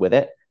money comes with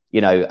it.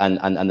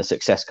 and the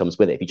success comes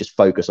with it. If you just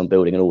focus on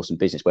building an awesome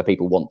business where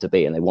people want to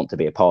be and they want to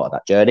be a part of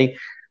that journey.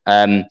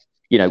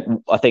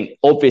 I think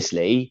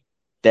obviously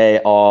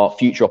there are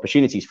future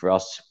opportunities for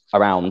us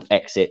around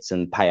exits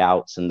and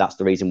payouts, and that's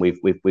the reason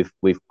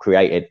we've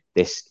created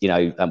this.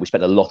 We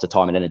spent a lot of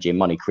time and energy and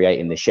money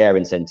creating this share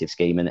incentive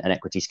scheme and an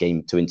equity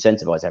scheme to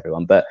incentivize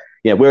everyone. But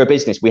we're a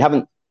business. We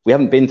haven't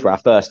been through our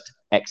first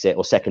exit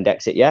or second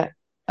exit yet,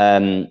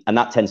 and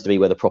that tends to be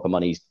where the proper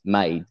money's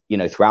made,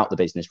 throughout the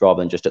business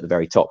rather than just at the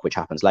very top, which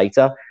happens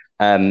later.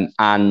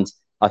 And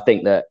I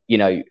think that,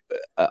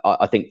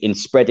 I think in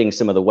spreading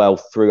some of the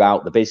wealth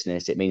throughout the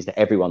business, it means that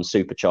everyone's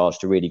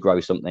supercharged to really grow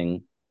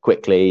something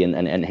quickly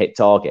and hit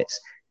targets.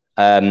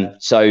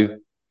 So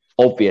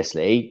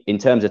obviously, in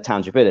terms of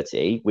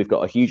tangibility, we've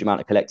got a huge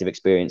amount of collective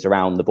experience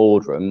around the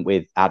boardroom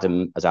with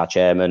Adam as our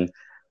chairman,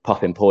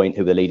 Puffin Point,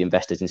 who are the lead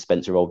investors in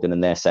Spencer Ogden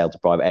and their sale to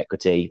private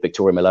equity,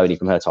 Victoria Maloney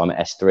from her time at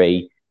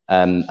S3,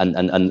 and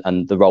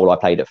the role I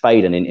played at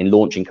Faden in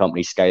launching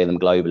companies, scaling them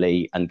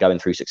globally and going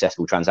through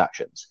successful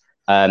transactions.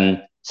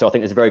 So I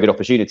think there's a very good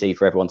opportunity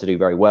for everyone to do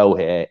very well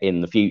here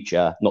in the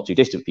future, not too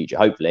distant future,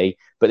 hopefully.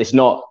 But it's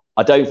not,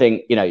 I don't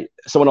think,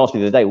 someone asked me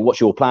the other day, well, what's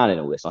your plan in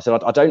all this? And I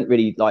said, I don't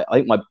really I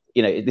think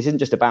this isn't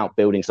just about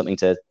building something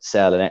to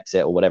sell and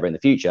exit or whatever in the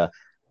future.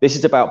 This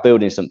is about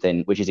building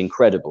something which is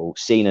incredible,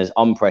 seen as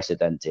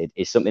unprecedented,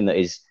 is something that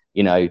is,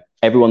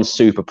 everyone's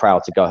super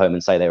proud to go home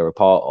and say they were a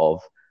part of,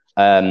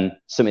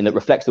 something that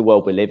reflects the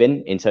world we live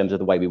in terms of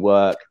the way we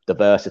work,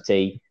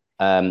 diversity,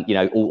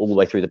 all the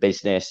way through the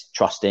business,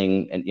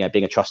 trusting and,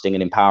 being a trusting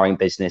and empowering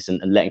business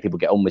and letting people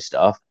get on with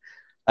stuff.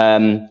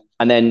 And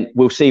then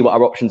we'll see what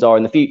our options are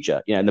in the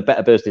future. And the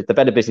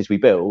better business we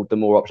build, the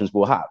more options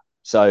we'll have.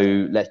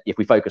 So if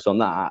we focus on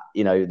that,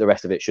 the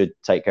rest of it should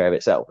take care of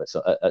itself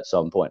at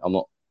some point. I'm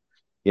not,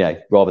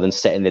 rather than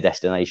setting the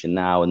destination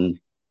now and,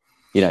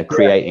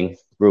 creating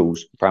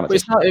rules,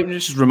 parameters. But it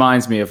just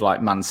reminds me of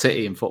like Man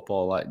City in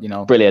football,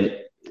 Brilliant.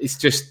 It's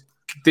just,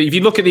 if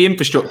you look at the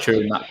infrastructure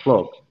in that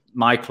club,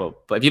 my club,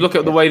 but if you look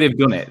at the way they've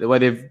done it, the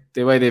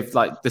way they've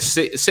like the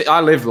city, I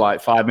live like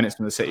 5 minutes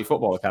from the City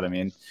Football Academy,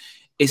 and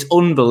it's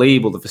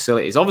unbelievable, the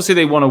facilities. Obviously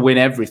they want to win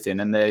everything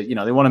and they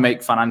want to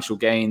make financial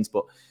gains,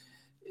 but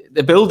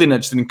they're building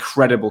just an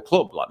incredible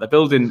club. Like they're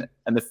building,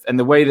 and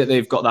the way that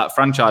they've got that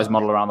franchise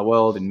model around the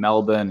world in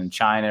Melbourne and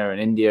China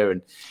and India,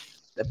 and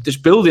they're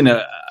just building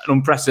an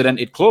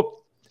unprecedented club.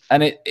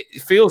 And it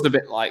feels a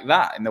bit like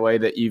that in the way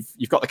that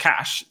you've got the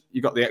cash,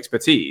 you've got the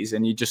expertise,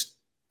 and you're just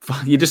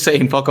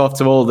saying fuck off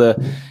to all the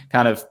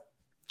kind of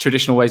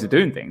traditional ways of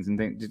doing things and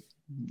think,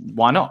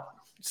 why not?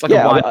 It's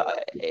like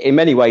in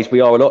many ways we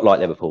are a lot like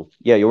Liverpool.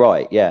 Yeah, you're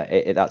right.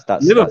 Yeah,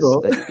 that's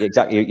Liverpool. That's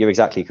exactly, you're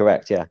exactly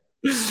correct. Yeah.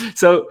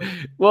 So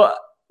what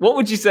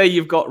would you say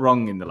you've got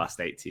wrong in the last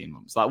 18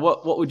 months? Like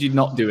what would you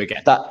not do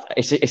again?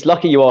 It's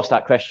lucky you asked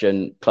that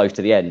question close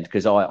to the end,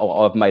 because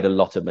I've made a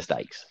lot of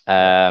mistakes.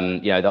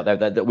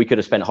 That we could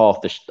have spent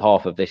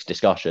half of this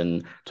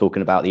discussion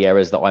talking about the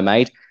errors that I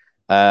made.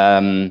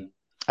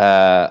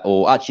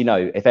 Or actually,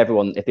 no. If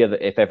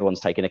everyone's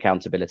taking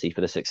accountability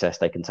for the success,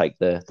 they can take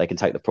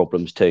the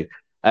problems too.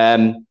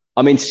 So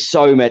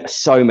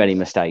many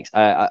mistakes.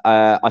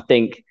 I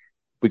think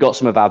we got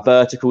some of our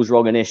verticals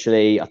wrong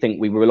initially. I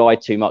think we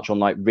relied too much on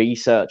like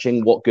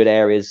researching what good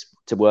areas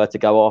were to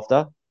go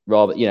after,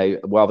 rather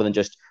than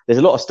just, there's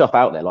a lot of stuff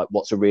out there like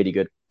what's a really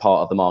good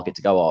part of the market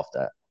to go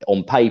after.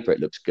 On paper,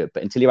 it looks good,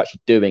 but until you're actually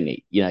doing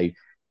it,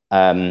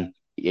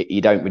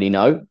 you don't really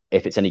know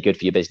if it's any good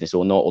for your business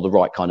or not, or the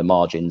right kind of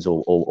margins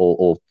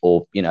or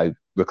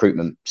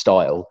recruitment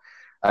style.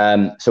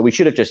 So we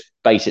should have just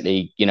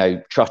basically,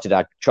 trusted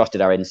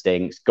our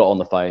instincts, got on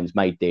the phones,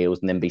 made deals,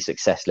 and then be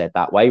success led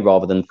that way,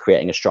 rather than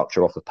creating a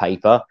structure off of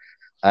paper.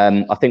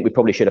 I think we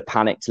probably should have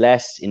panicked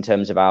less in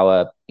terms of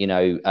our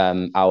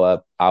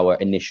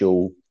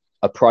initial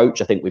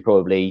approach. I think we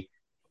probably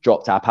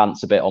dropped our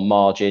pants a bit on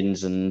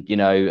margins and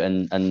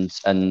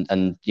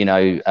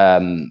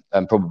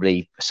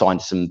probably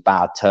signed some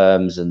bad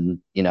terms and,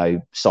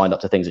 signed up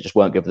to things that just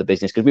weren't good for the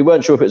business because we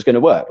weren't sure if it was going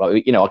to work.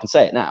 Like, I can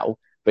say it now,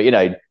 but,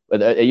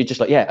 you're just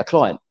like, yeah, a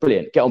client,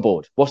 brilliant, get on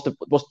board.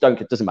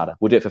 It doesn't matter.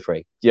 We'll do it for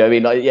free. Do you know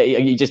what I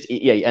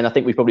mean? And I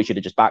think we probably should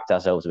have just backed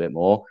ourselves a bit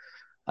more.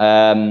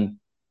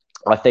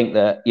 I think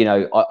that,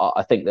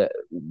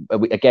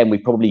 we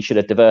probably should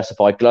have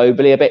diversified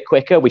globally a bit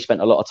quicker. We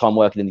spent a lot of time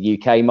working in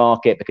the UK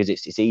market because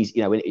it's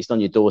easy, when it's on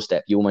your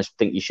doorstep, you almost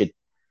think you should,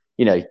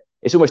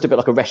 it's almost a bit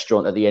like a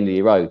restaurant at the end of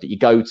your road that you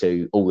go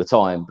to all the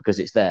time because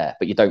it's there,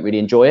 but you don't really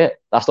enjoy it.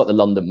 That's like the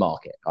London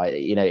market. Right?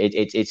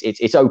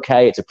 It's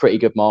okay. It's a pretty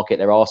good market.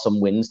 There are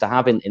some wins to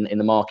have in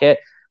the market,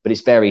 but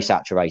it's very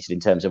saturated in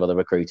terms of other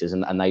recruiters,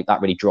 and that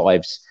really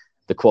drives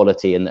the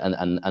quality and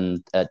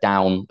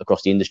down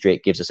across the industry.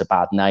 It gives us a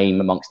bad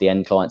name amongst the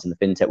end clients in the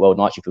fintech world.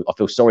 And actually, I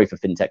feel sorry for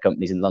fintech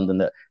companies in London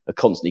that are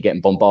constantly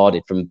getting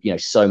bombarded from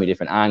so many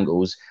different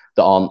angles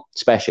that aren't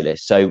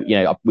specialists. So we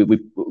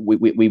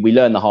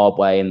learned the hard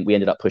way, and we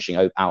ended up pushing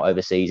out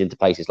overseas into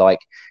places like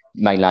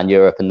mainland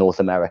Europe and North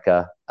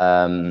America.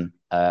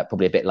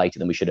 probably a bit later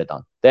than we should have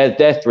done.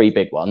 They're three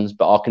big ones,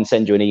 but I can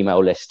send you an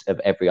email list of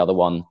every other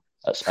one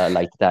at a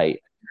later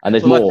date. And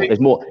there's more. There's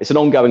more. It's an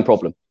ongoing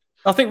problem.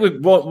 I think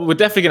we're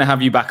definitely going to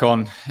have you back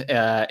on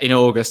in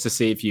August to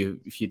see if you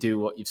do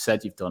what you've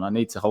said you've done. I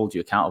need to hold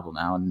you accountable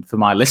now, and for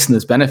my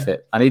listeners'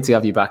 benefit, I need to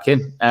have you back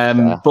in.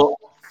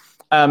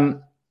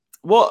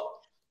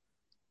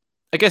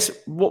 What's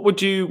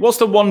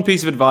the one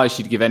piece of advice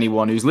you'd give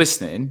anyone who's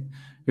listening,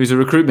 who's a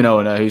recruitment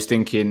owner, who's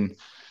thinking,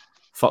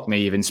 "Fuck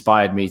me, you've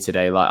inspired me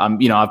today." Like I've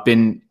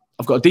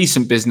got a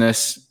decent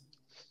business.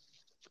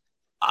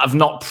 I've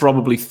not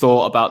probably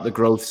thought about the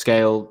growth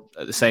scale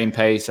at the same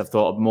pace. I've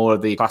thought of more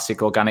of the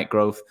classic organic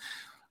growth.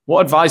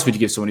 What advice would you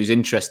give someone who's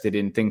interested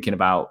in thinking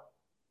about,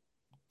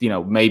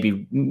 maybe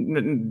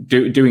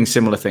doing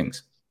similar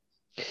things?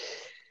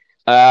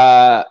 If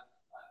I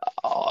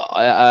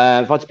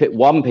had to pick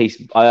one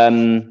piece, I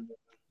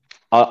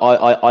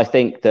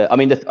think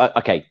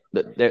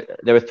that,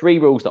 there are three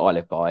rules that I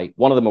live by.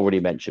 One of them I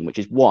already mentioned, which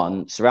is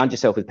one, surround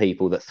yourself with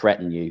people that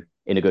threaten you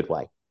in a good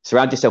way.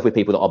 Surround yourself with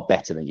people that are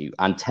better than you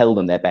and tell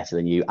them they're better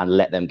than you and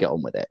let them get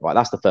on with it. Right.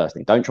 That's the first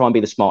thing. Don't try and be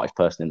the smartest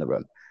person in the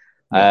room.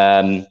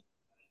 Yeah.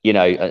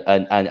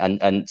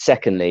 And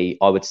secondly,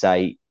 I would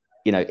say,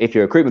 if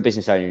you're a recruitment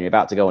business owner and you're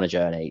about to go on a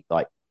journey,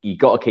 like you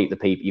got to keep the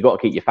people, you got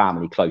to keep your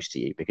family close to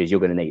you because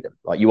you're going to need them.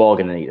 Like you are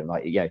going to need them.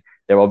 Like,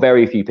 there are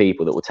very few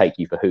people that will take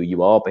you for who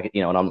you are, but,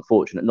 and I'm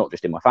fortunate, not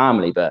just in my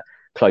family, but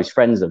close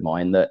friends of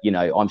mine that,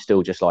 I'm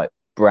still just like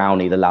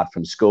Brownie, the lad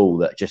from school,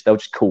 that they'll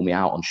just call me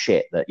out on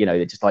shit that,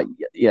 they're just like,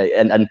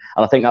 and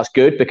I think that's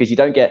good because it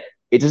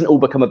doesn't all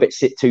become a bit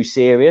too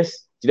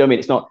serious. Do you know what I mean?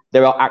 It's not,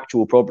 there are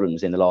actual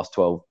problems in the last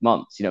 12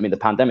 months. You know what I mean? The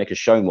pandemic has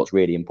shown what's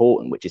really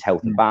important, which is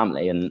health and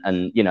family.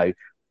 And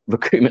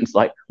recruitment's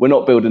like, we're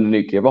not building a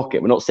nuclear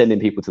rocket. We're not sending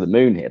people to the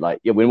moon here. Like,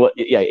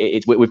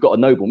 we've got a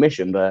noble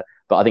mission, but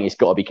I think it's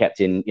got to be kept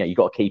in, you've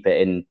got to keep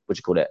it in,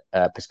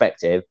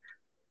 perspective.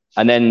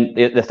 And then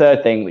the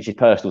third thing, which is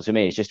personal to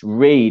me, is just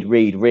read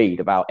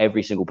about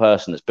every single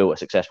person that's built a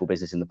successful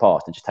business in the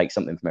past and just take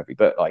something from every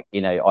book. Like,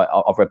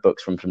 I've read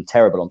books from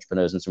terrible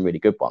entrepreneurs and some really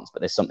good ones,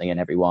 but there's something in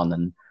every one.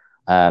 And,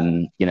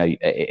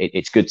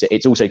 it's good.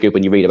 It's also good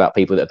when you read about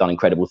people that have done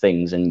incredible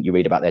things and you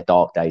read about their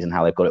dark days and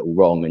how they've got it all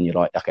wrong. And you're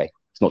like, okay,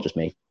 it's not just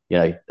me.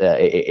 It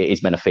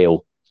is meant to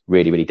feel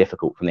really, really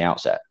difficult from the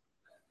outset.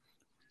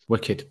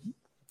 Wicked.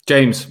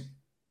 James,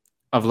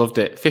 I've loved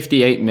it.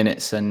 58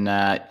 minutes, and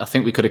I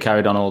think we could have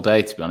carried on all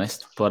day, to be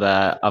honest. But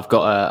I've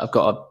got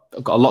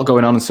a lot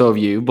going on, and so have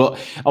you. But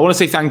I want to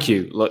say thank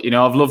you. Look,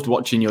 I've loved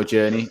watching your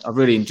journey. I've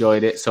really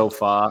enjoyed it so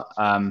far.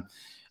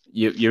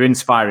 You're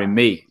inspiring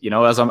me.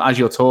 As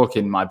you're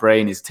talking, my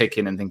brain is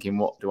ticking and thinking,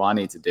 what do I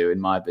need to do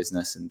in my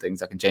business and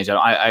things I can change.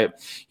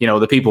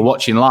 The people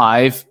watching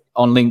live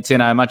on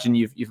LinkedIn, I imagine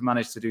you've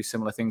managed to do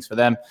similar things for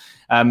them.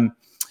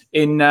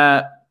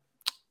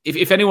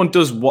 If anyone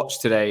does watch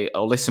today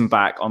or listen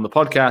back on the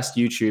podcast,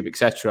 YouTube,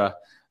 etc.,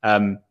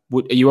 are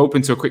you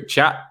open to a quick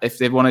chat if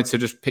they wanted to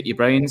just pick your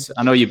brains?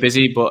 I know you're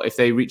busy, but if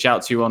they reach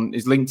out to you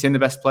is LinkedIn the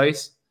best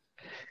place?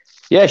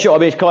 Yeah, sure. I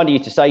mean, it's kind of you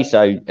to say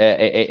so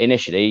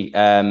initially.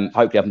 Hopefully,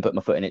 I haven't put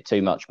my foot in it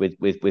too much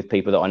with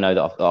people that I know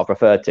that I've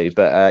referred to.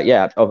 But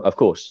yeah, of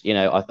course,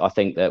 I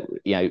think that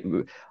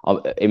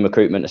in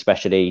recruitment,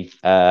 especially.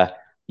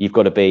 You've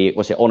got to be,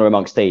 honor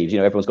amongst thieves.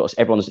 Everyone's got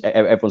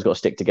to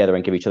stick together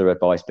and give each other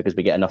advice because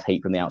we get enough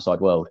heat from the outside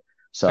world.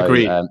 So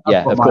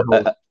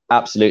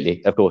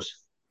absolutely, of course.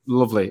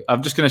 Lovely.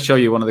 I'm just going to show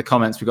you one of the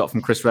comments we got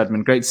from Chris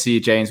Redmond. Great to see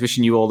you, James.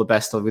 Wishing you all the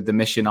best with the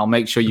mission. I'll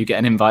make sure you get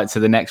an invite to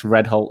the next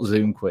Red Holt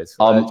Zoom quiz.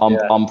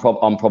 I'm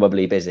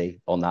probably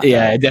busy on that.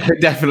 Yeah,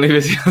 definitely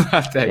busy on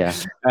that day. Yeah.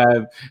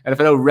 And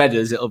if I know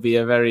Redders, it'll be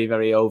a very,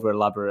 very over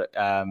elaborate,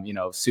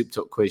 souped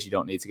up quiz you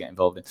don't need to get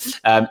involved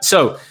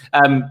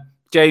in.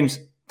 James,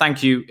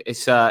 thank you.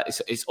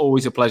 It's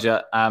always a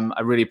pleasure.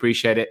 I really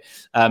appreciate it.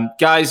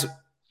 Guys,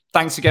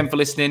 thanks again for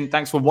listening.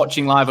 Thanks for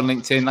watching live on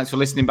LinkedIn. Thanks for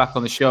listening back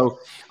on the show.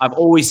 I've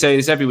always say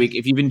this every week.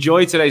 If you've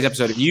enjoyed today's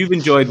episode, if you've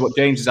enjoyed what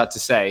James has had to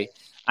say,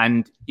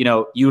 and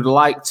you'd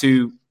like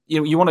to,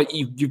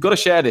 you've got to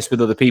share this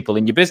with other people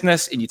in your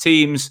business, in your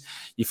teams,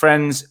 your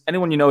friends,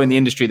 anyone in the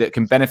industry that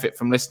can benefit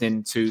from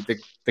listening to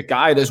the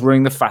guy that's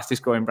running the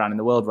fastest growing brand in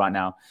the world right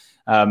now.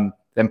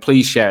 Then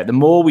please share it. The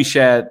more we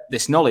share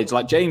this knowledge,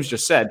 like James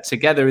just said,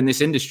 together in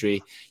this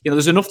industry,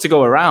 there's enough to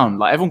go around.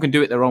 Like everyone can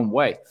do it their own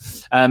way.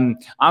 I'm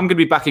going to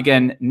be back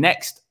again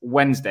next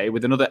Wednesday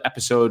with another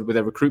episode with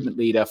a recruitment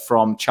leader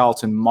from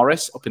Charlton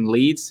Morris up in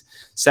Leeds.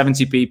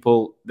 70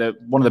 people. They're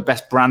one of the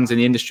best brands in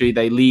the industry.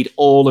 They lead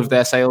all of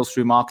their sales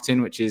through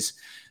marketing, which is,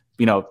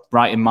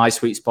 right in my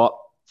sweet spot.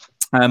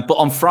 But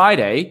on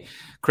Friday,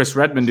 Chris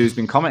Redmond, who's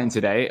been commenting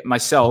today,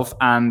 myself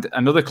and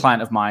another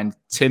client of mine,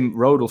 Tim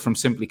Rodel from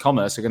Simply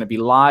Commerce, are going to be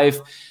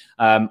live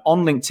on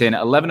LinkedIn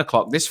at 11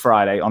 o'clock this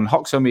Friday on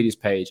Hoxo Media's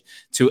page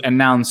to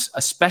announce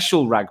a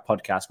special RAG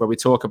podcast where we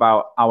talk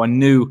about our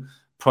new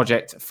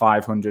Project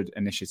 500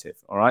 initiative.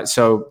 All right.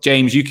 So,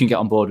 James, you can get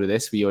on board with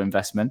this for your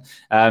investment.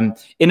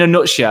 In a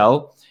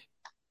nutshell,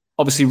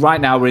 obviously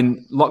right now we're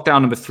in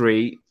lockdown number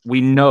 3. We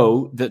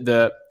know that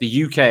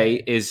the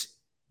UK is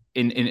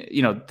in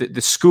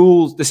the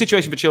schools, the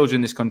situation for children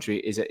in this country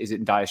is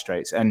in dire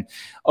straits, and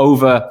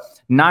over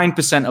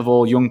 9% of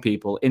all young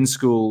people in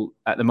school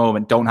at the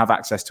moment don't have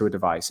access to a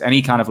device,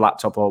 any kind of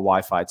laptop or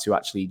Wi-Fi to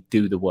actually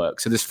do the work.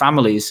 So there's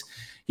families,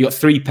 you got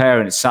 3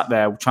 parents sat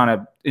there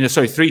trying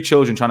to, 3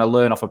 children trying to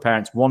learn off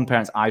one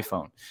parent's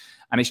iPhone.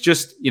 And it's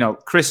just,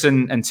 Chris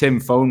and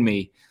Tim phoned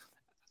me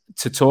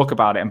to talk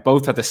about it, and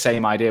both had the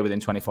same idea within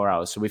 24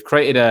 hours. So we've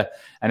created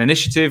an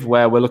initiative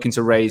where we're looking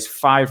to raise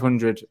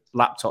 500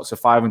 laptops for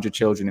 500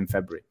 children in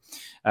February.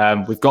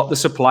 We've got the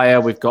supplier,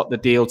 we've got the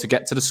deal to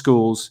get to the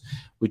schools.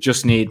 We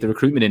just need the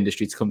recruitment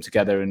industry to come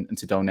together and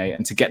to donate,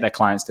 and to get their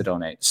clients to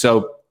donate.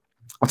 So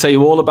I'll tell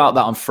you all about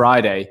that on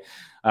Friday.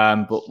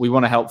 But we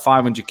want to help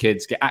 500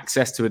 kids get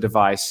access to a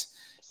device.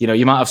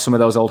 You might have some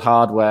of those old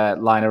hardware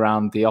lying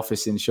around the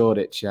office in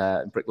Shoreditch,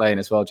 Brick Lane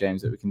as well,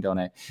 James, that we can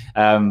donate.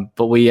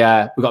 But we've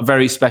got a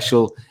very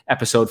special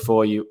episode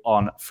for you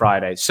on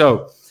Friday.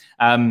 So,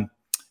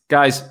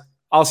 guys,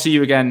 I'll see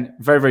you again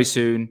very, very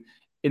soon.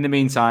 In the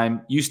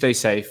meantime, you stay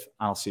safe.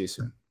 I'll see you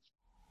soon.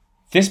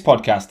 This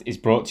podcast is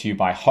brought to you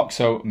by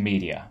Hoxo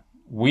Media.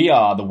 We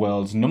are the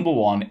world's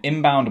 #1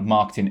 inbound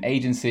marketing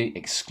agency,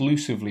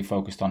 exclusively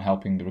focused on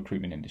helping the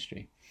recruitment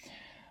industry.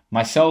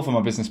 Myself and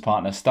my business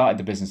partner started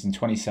the business in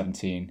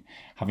 2017,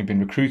 having been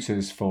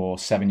recruiters for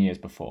 7 years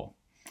before.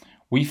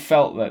 We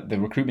felt that the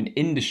recruitment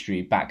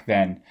industry back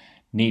then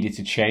needed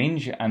to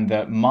change, and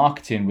that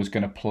marketing was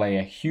going to play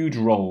a huge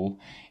role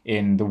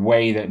in the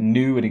way that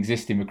new and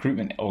existing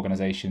recruitment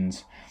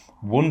organizations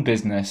won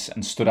business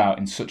and stood out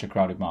in such a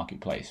crowded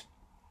marketplace.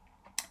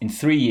 In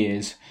 3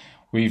 years,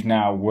 we've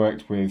now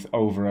worked with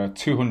over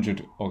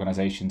 200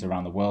 organizations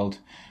around the world.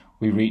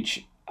 We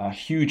reach a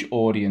huge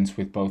audience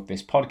with both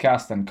this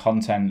podcast and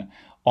content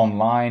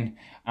online,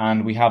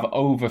 and we have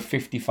over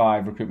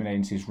 55 recruitment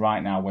agencies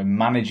right now we're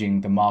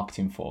managing the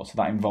marketing for. So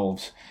that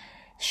involves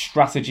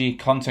strategy,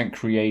 content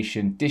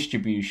creation,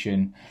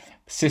 distribution,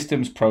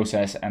 systems,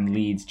 process, and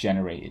leads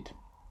generated.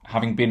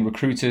 Having been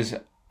recruiters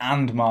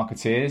and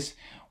marketeers,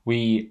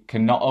 we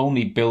can not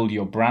only build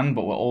your brand,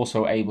 but we're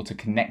also able to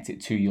connect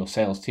it to your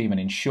sales team and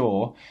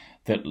ensure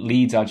that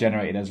leads are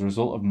generated as a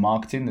result of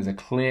marketing. There's a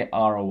clear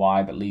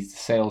ROI that leads to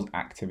sales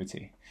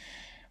activity.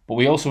 But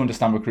we also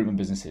understand recruitment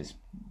businesses.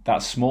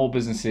 That's small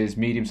businesses,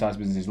 medium-sized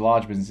businesses,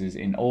 large businesses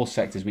in all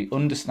sectors. We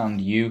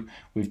understand you,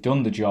 we've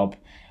done the job,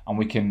 and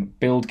we can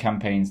build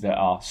campaigns that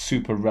are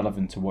super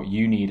relevant to what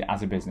you need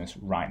as a business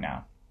right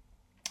now.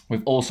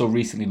 We've also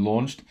recently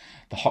launched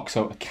the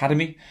Hoxo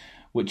Academy,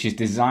 which is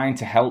designed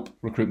to help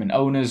recruitment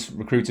owners,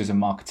 recruiters,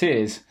 and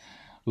marketeers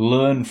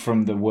learn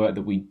from the work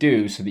that we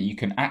do so that you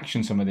can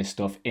action some of this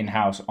stuff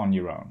in-house on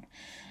your own.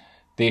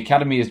 The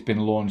Academy has been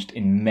launched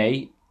in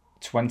May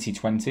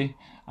 2020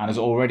 and has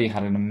already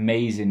had an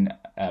amazing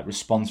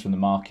response from the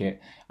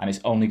market, and it's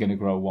only going to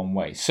grow one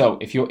way. So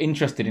if you're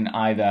interested in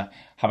either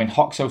having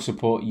Hoxo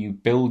support you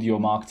build your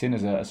marketing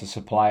as a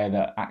supplier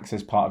that acts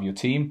as part of your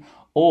team,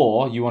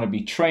 or you want to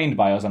be trained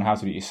by us on how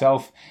to do it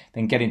yourself,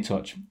 then get in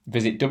touch.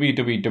 Visit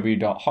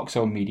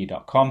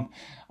www.hoxomedia.com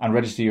and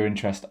register your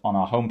interest on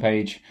our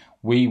homepage.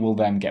 We will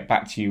then get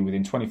back to you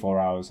within 24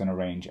 hours and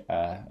arrange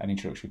an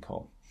introductory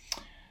call.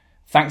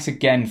 Thanks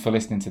again for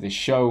listening to this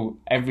show.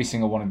 Every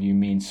single one of you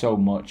means so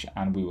much,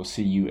 and we will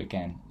see you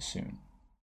again soon.